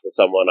a laugh with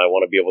someone. I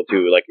want to be able to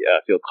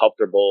feel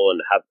comfortable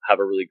and have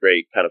a really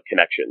great kind of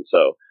connection.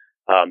 So,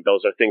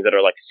 those are things that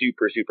are like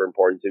super, super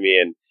important to me.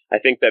 And I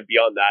think that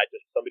beyond that,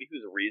 just somebody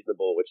who's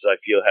reasonable, which I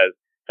feel has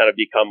kind of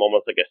become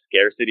almost like a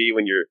scarcity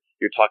when you're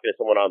talking to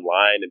someone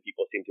online, and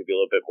people seem to be a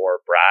little bit more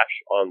brash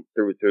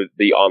through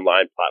the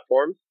online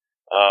platforms.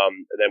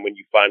 And then when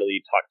you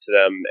finally talk to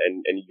them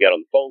and you get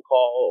on the phone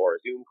call or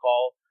a Zoom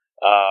call,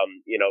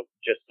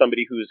 just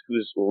somebody who's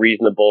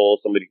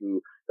reasonable, somebody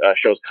who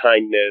shows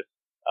kindness,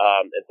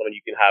 and someone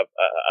you can have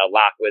a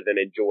laugh with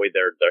and enjoy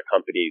their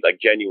company,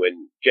 like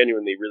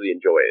genuinely really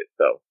enjoy it.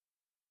 So.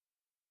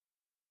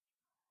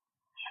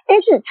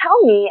 It should tell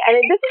me, and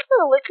this is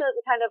for the listeners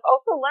to kind of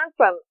also learn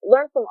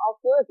from all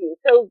four of you.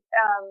 So,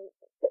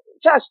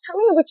 Josh, tell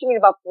me what you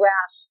mean about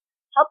brash.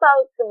 How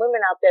about some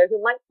women out there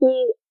who might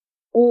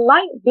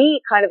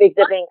be kind of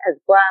exhibiting as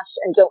brash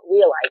and don't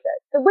realize it?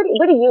 So what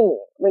do you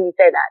mean when you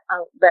say that?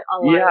 That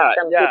online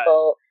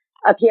people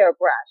appear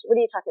brash. What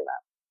are you talking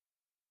about?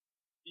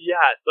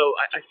 Yeah, so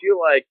I feel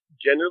like,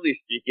 generally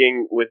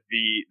speaking, with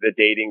the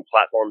dating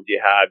platforms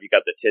you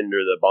got the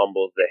Tinder, the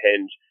Bumbles, the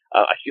Hinge,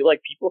 I feel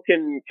like people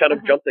can kind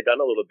of jump the gun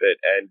a little bit,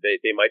 and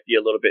they might be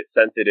a little bit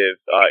sensitive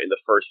in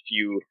the first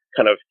few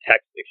kind of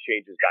text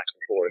exchanges back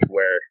and forth,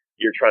 where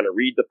you're trying to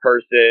read the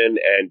person,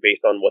 and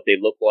based on what they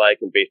look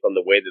like and based on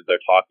the way that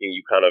they're talking,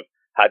 you kind of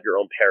have your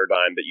own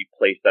paradigm that you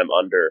place them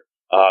under.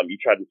 You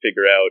try to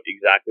figure out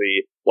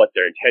exactly what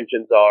their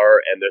intentions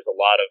are, and there's a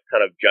lot of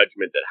kind of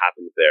judgment that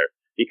happens there.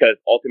 Because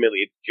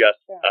ultimately it's just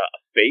a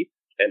face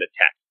and a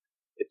text.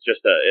 It's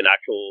just an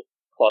actual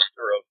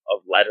cluster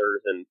of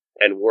letters and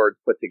words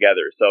put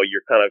together. So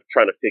you're kind of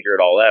trying to figure it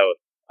all out.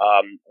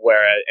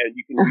 And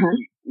you can,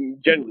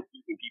 generally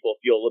speaking, people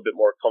feel a little bit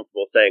more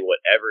comfortable saying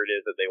whatever it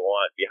is that they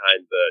want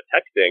behind the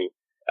texting,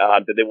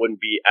 that they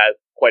wouldn't be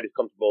quite as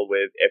comfortable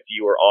with if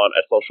you were on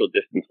a social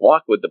distance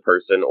walk with the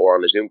person or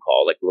on a Zoom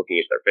call, like looking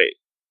at their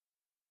face.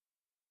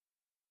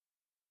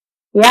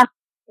 Yeah.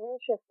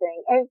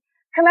 Interesting. And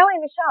Carmela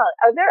and Michelle,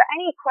 are there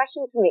any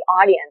questions from the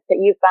audience that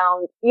you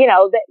found,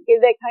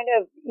 that kind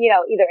of,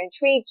 either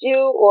intrigued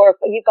you or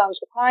you found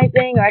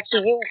surprising, or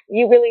actually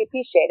you really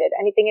appreciated?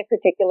 Anything in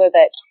particular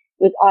that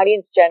was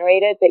audience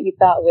generated that you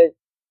thought was,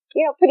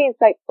 pretty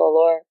insightful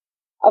or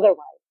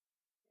otherwise?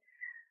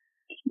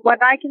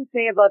 What I can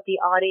say about the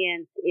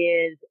audience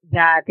is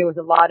that there was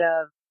a lot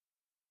of,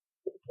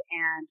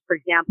 and for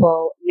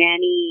example,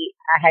 Manny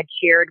had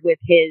shared with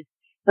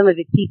some of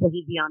his people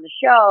he'd be on the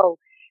show.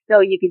 So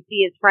you can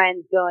see his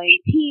friends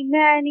going, Team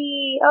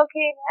Manny,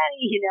 okay,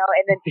 Manny,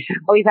 and then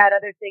we've had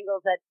other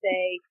singles that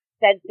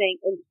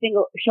in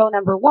single show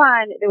number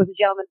 1, there was a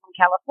gentleman from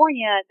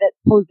California that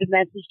posed a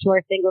message to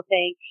our single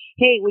saying,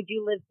 hey, would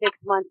you live 6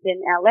 months in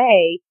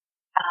LA,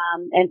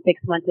 and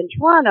 6 months in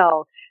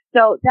Toronto?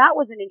 So that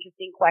was an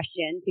interesting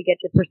question to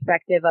get the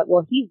perspective of,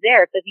 well, he's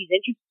there, so if he's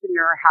interested in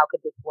her, how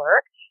could this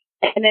work?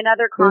 And then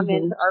other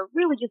comments are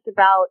really just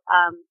about,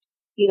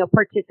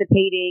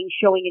 participating,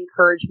 showing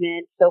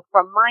encouragement. So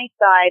from my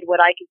side, what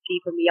I could see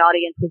from the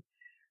audience was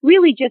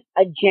really just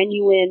a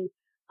genuine,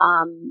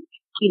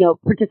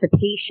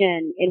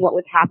 participation in what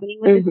was happening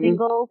with the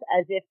singles,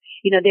 as if,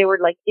 they were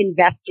like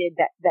invested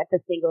that the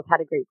singles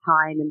had a great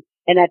time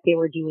and that they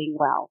were doing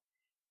well.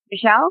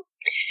 Michelle?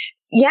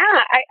 Yeah,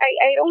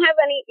 I don't have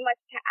any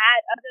much to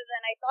add other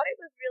than I thought it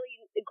was really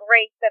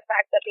great the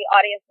fact that the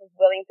audience was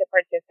willing to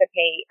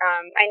participate.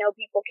 I know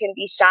people can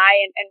be shy,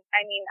 and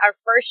I mean, our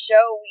first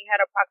show, we had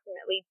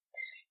approximately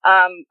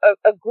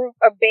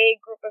a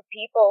big group of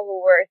people who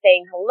were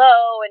saying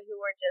hello and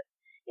who were just,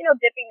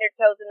 dipping their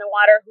toes in the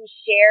water, who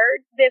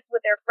shared this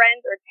with their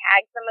friends or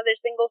tagged some of their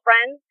single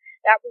friends.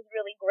 That was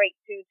really great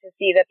too, to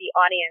see that the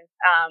audience,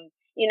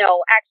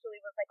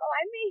 actually was like, oh,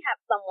 I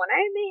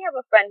may have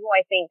a friend who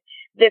I think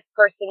this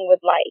person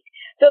would like.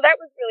 So that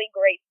was really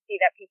great to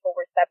see that people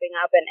were stepping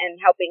up and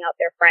helping out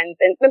their friends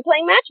and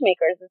playing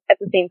matchmakers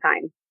at the same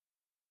time.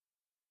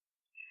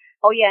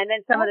 Oh yeah, and then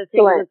some of the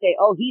singles would say,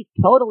 "Oh, he's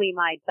totally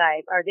my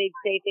type," or they'd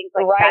say things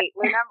like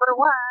 "Bachelor number 1"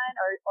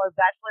 or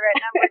 "Bachelorette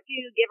number 2,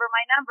 give her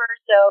my number."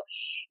 So,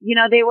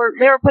 they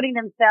were putting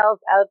themselves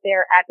out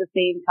there at the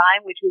same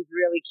time, which was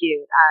really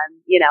cute.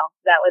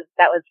 That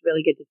was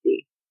really good to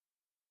see.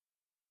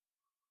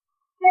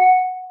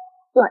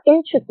 Well,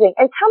 interesting.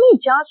 And tell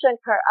me, Josh and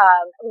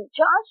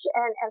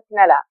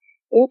Antonella,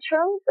 in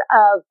terms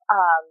of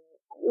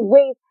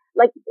ways,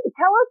 like,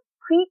 tell us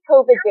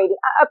pre-COVID dating,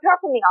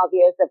 apart from the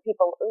obvious of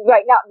people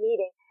right not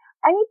meeting,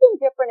 anything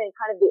different in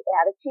kind of the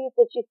attitudes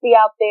that you see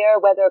out there,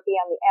 whether it be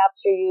on the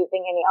apps you're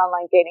using, any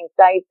online dating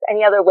sites,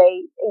 any other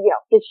way,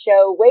 to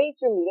show ways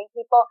you're meeting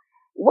people?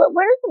 What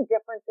are some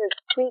differences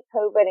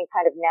pre-COVID and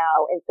kind of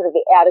now in sort of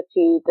the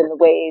attitudes and the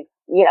ways,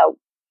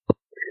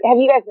 have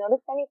you guys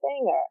noticed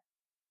anything or?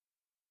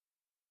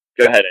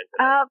 Go ahead,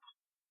 Anthony.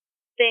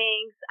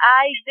 Things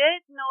I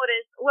did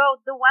notice.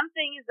 Well, the one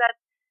thing is that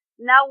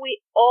now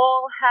we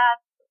all have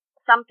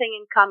something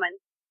in common,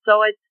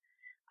 so it's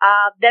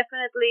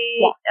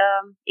definitely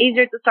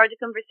easier to start the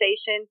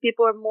conversation.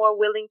 People are more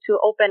willing to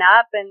open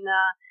up, and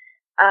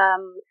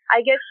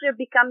I guess they're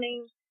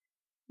becoming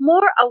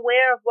more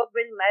aware of what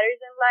really matters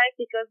in life,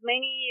 because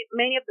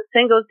many of the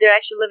singles, they're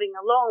actually living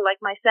alone,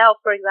 like myself,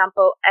 for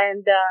example,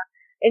 and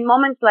in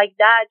moments like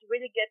that, you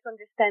really get to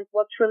understand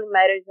what truly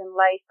matters in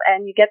life,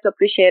 and you get to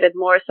appreciate it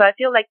more. So I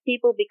feel like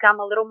people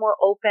become a little more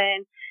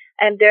open,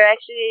 and they're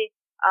actually,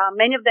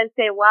 many of them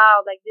say,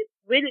 wow, like this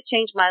really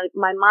changed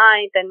my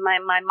mind and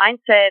my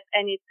mindset,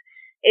 and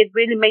it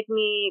really made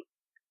me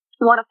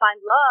want to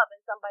find love in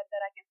somebody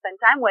that I can spend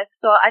time with.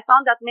 So I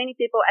found that many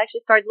people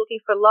actually start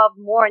looking for love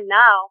more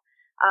now,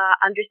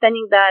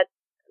 understanding that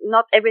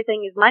not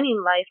everything is money in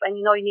life, and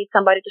you need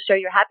somebody to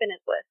share your happiness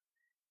with.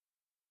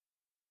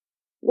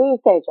 What do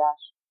you say,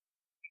 Josh?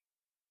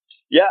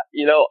 Yeah,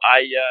 I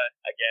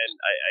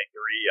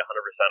agree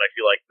 100%. I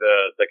feel like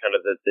the kind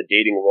of the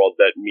dating world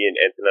that me and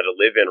Antonetta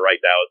live in right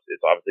now is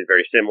obviously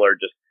very similar,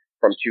 just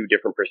from two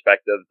different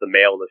perspectives, the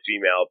male and the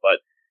female. But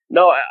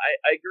no, I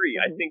agree.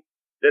 Mm-hmm. I think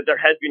that there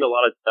has been a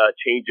lot of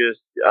changes,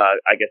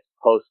 I guess,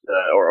 post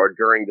or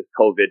during this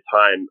COVID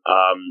time.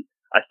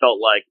 I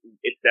felt like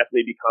it's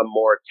definitely become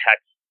more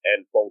text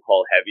and phone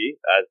call heavy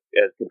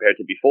as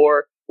compared to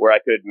before, where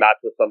I could match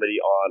with somebody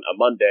on a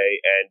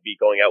Monday and be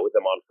going out with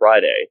them on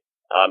Friday.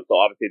 So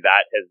obviously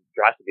that has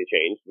drastically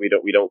changed. We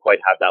don't quite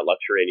have that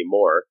luxury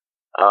anymore.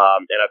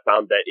 And I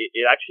found that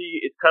it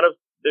actually, it's kind of,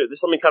 there's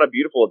something kind of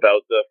beautiful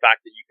about the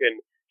fact that you can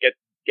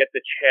get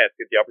the chance,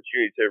 get the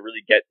opportunity to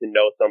really get to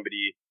know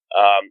somebody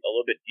a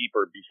little bit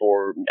deeper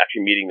before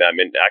actually meeting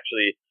them. And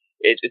actually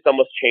it's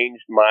almost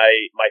changed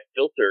my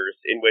filters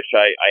in which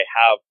I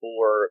have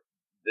for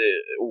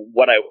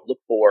what I look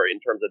for in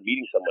terms of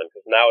meeting someone.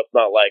 Because now it's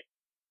not like,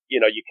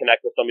 you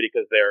connect with somebody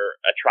because they're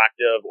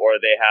attractive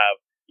or they have,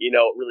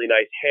 really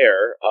nice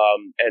hair.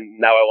 And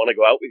now I want to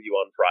go out with you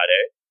on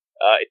Friday.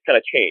 It's kind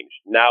of changed.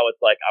 Now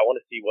it's like, I want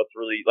to see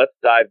let's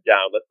dive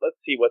down. Let's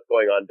see what's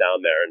going on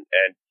down there.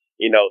 And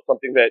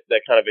something that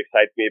kind of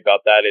excites me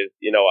about that is,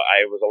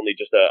 I was only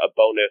just a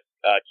bonus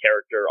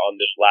character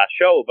on this last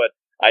show, but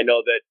I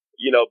know that,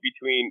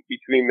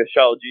 between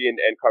Michelle G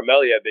and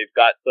Carmelia, they've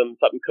got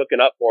something cooking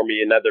up for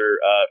me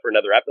for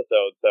another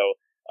episode. So,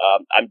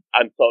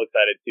 I'm so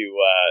excited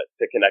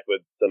to connect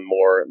with some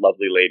more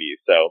lovely ladies.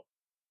 So.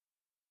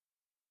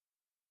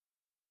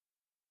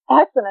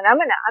 Excellent. And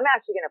I'm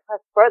actually gonna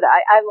press further.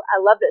 I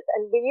love this.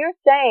 And when you're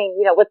saying,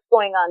 what's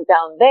going on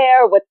down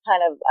there, what's kind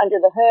of under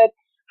the hood,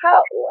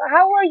 how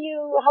are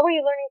you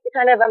learning to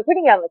kind of, I'm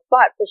putting you on the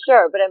spot for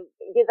sure, but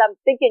because I'm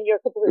thinking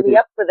you're completely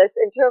up for this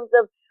in terms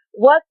of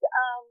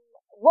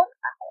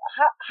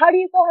how do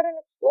you go ahead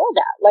and explore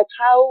that? Like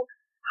how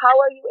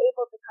are you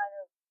able to kind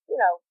of,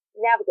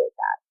 navigate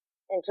that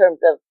in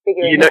terms of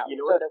figuring out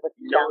sort of what's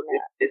down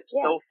there? It's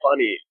so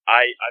funny.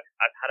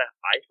 I've had an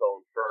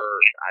iPhone for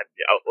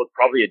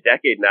probably a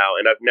decade now,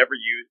 and I've never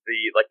used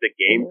the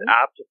games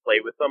app to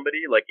play with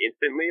somebody like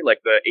instantly,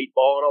 like the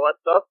 8-ball and all that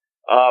stuff.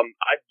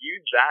 I've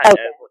used that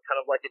as kind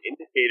of like an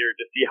indicator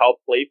to see how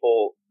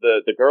playful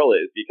the girl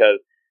is, because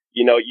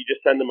you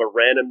just send them a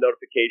random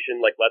notification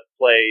like, let's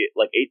play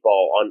like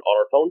 8-ball on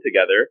our phone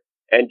together,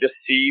 and just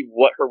see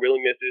what her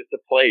willingness is to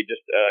play,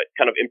 just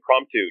kind of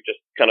impromptu,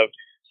 just kind of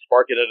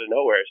spark it out of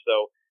nowhere.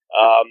 So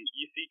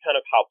you see kind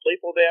of how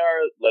playful they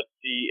are. Let's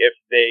see if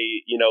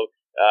they,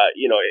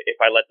 if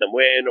I let them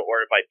win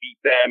or if I beat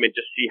them, and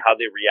just see how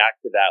they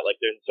react to that. Like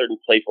there's a certain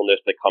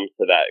playfulness that comes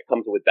to that. It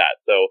comes with that.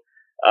 So,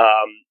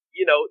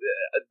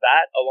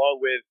 that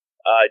along with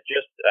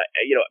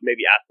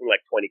maybe asking like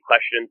 20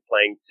 questions,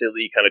 playing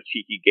silly kind of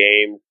cheeky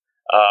games,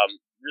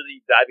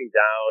 really diving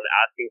down,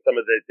 asking some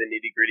of the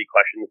nitty gritty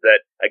questions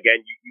that,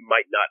 again, you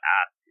might not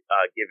ask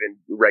given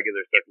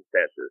regular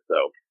circumstances.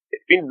 So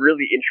it's been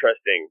really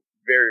interesting,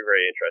 very,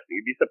 very interesting.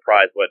 You'd be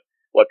surprised what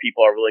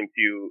people are willing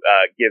to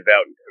give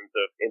out in terms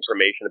of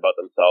information about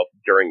themselves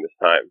during this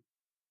time.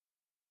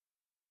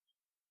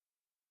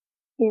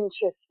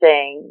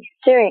 Interesting.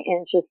 Very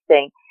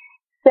interesting.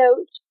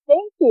 So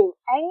thank you.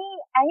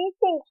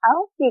 Anything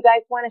else you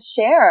guys want to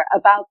share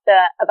about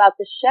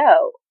the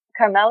show?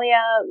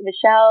 Carmelia,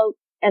 Michelle,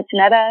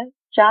 Antonetta,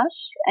 Josh,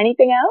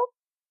 anything else?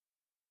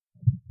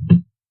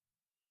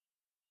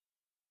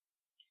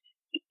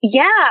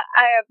 Yeah,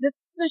 this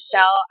is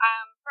Michelle.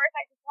 First,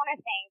 I just want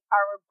to thank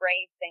our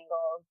brave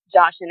singles,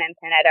 Josh and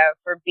Antonetta,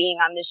 for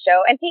being on the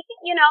show and taking,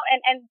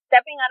 and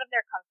stepping out of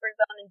their comfort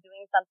zone and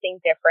doing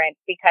something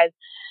different. Because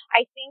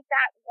I think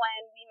that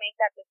when we make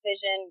that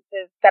decision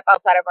to step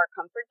outside of our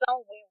comfort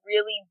zone, we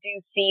really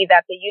do see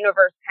that the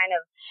universe kind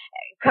of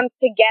comes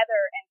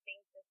together and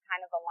things just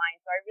kind of align.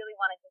 So I really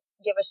want to just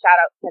give a shout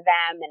out to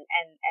them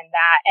and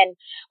that. And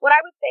what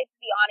I would say to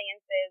the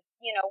audience is,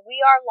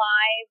 we are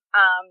live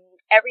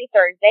every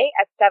Thursday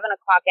at 7:00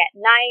 at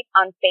night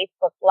on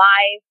Facebook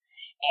Live.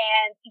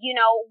 And,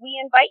 we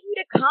invite you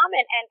to come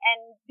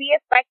and be a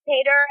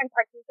spectator and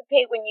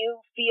participate when you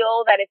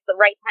feel that it's the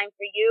right time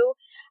for you.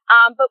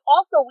 But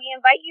also we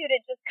invite you to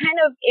just kind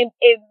of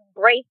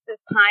embrace this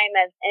time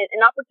as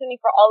an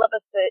opportunity for all of us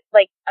to,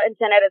 like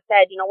Antonetta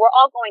said, we're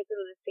all going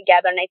through this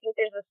together. And I think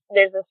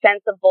there's a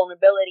sense of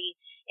vulnerability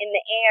in the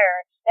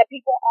air that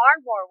people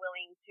are more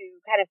willing to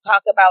kind of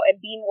talk about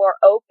and be more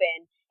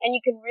open. And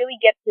you can really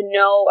get to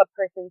know a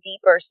person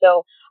deeper.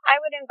 So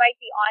I would invite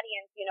the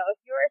audience,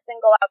 if you're a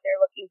single out there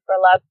looking for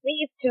love,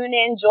 please tune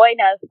in, join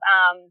us.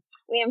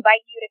 We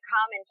invite you to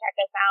come and check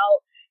us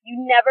out.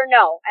 You never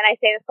know. And I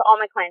say this to all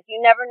my clients.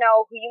 You never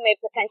know who you may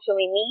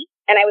potentially meet.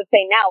 And I would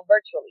say now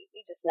virtually,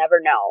 you just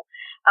never know.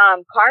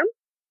 Carm?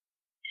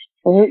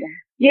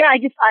 Yeah,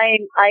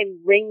 I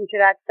ring to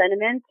that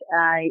sentiment.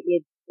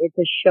 It's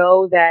a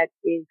show that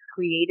is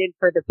created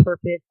for the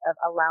purpose of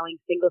allowing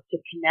singles to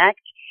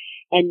connect.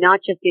 And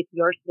not just if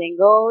you're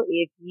single,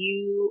 if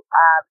you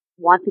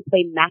want to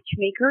play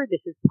matchmaker, this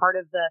is part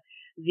of the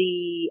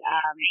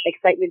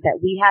excitement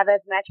that we have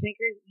as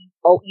matchmakers.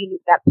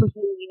 That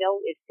person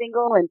is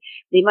single and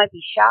they might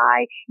be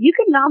shy. You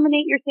can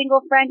nominate your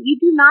single friend. You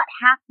do not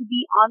have to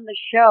be on the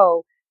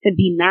show to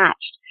be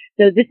matched.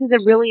 So this is a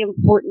really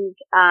important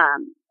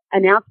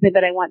announcement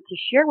that I want to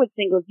share with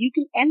singles. You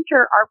can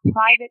enter our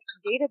private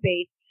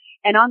database.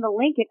 And on the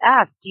link, it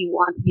asks, do you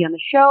want to be on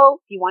the show?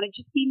 Do you want to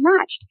just be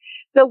matched?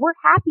 So we're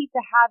happy to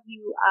have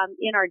you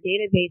in our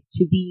database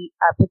to be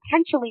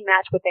potentially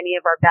matched with any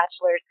of our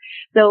bachelors.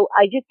 So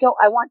I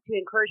want to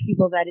encourage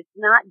people that it's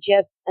not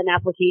just an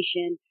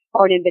application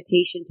or an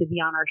invitation to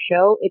be on our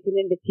show. It's an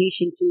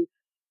invitation to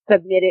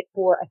submit it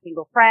for a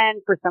single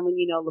friend, for someone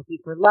looking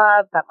for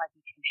love that might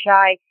be too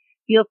shy.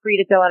 Feel free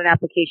to fill out an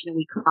application and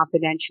we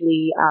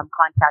confidentially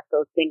contact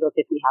those singles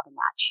if we have a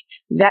match.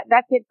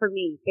 That's it for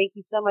me. Thank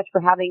you so much for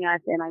having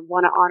us. And I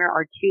want to honor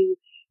our two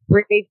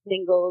brave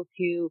singles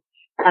who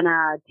on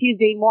a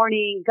Tuesday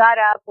morning got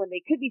up when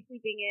they could be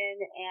sleeping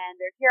in and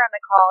they're here on the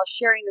call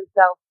sharing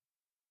themselves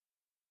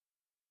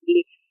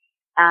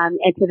and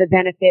to the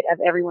benefit of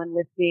everyone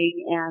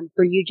listening and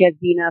for you,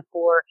 Jasmina,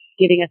 for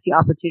giving us the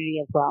opportunity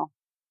as well.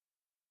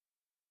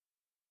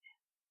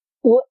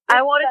 Well, I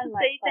wanted to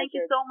say thank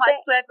you so much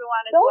to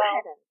everyone as well. Go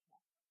ahead.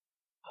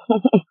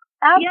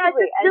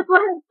 Absolutely. Yeah, just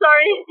one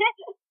story.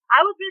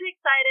 I was really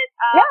excited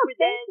for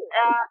this.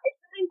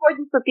 It's really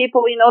important for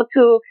people,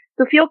 to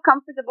feel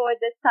comfortable at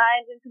this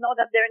time and to know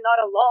that they're not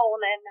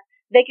alone and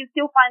they can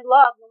still find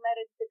love no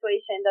matter the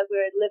situation that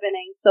we're living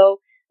in.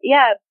 So,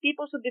 yeah,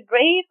 people should be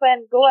brave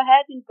and go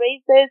ahead,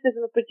 embrace this as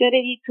an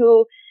opportunity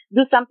to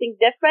do something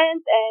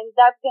different, and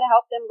that's going to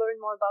help them learn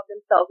more about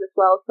themselves as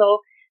well.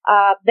 So,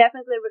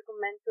 definitely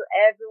recommend to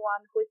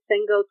everyone who is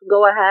single to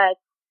go ahead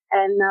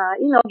and,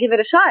 give it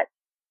a shot.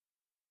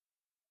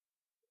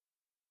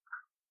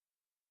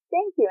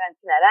 Thank you,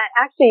 Antonetta.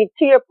 Actually,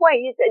 to your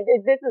point,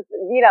 this is,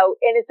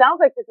 and it sounds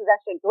like this is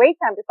actually a great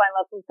time to find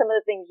love from some of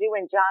the things you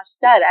and Josh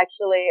said,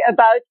 actually,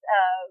 about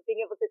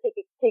being able to take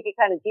it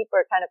kind of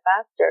deeper, kind of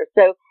faster.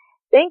 So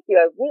thank you.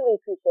 I really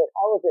appreciate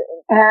all of it.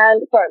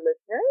 And for our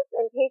listeners,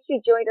 in case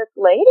you joined us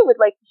late and would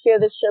like to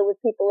share this show with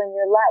people in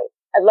your life,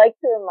 I'd like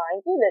to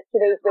remind you that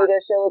today's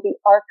radio show will be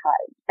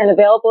archived and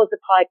available as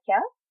a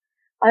podcast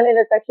on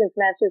Intersections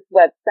Match's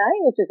website,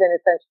 which is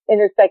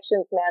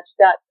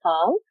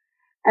intersectionsmatch.com.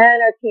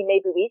 And our team may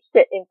be reached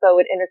at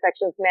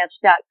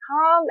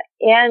info@intersectionsmatch.com.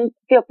 And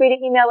feel free to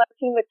email our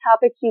team with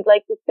topics you'd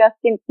like discussed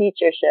in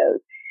future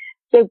shows.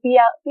 So be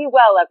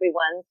well,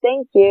 everyone.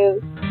 Thank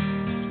you.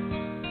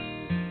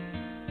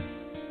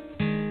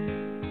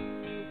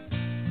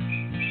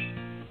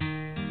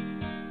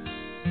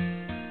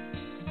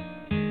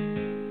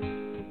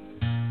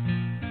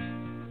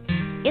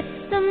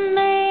 It's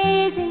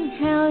amazing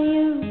how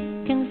you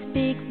can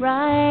speak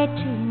right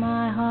to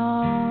my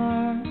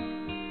heart.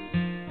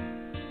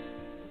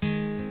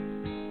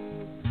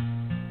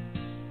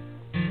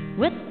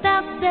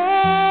 Without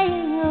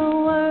saying a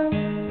word,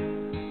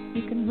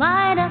 you can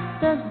light up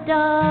the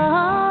dark.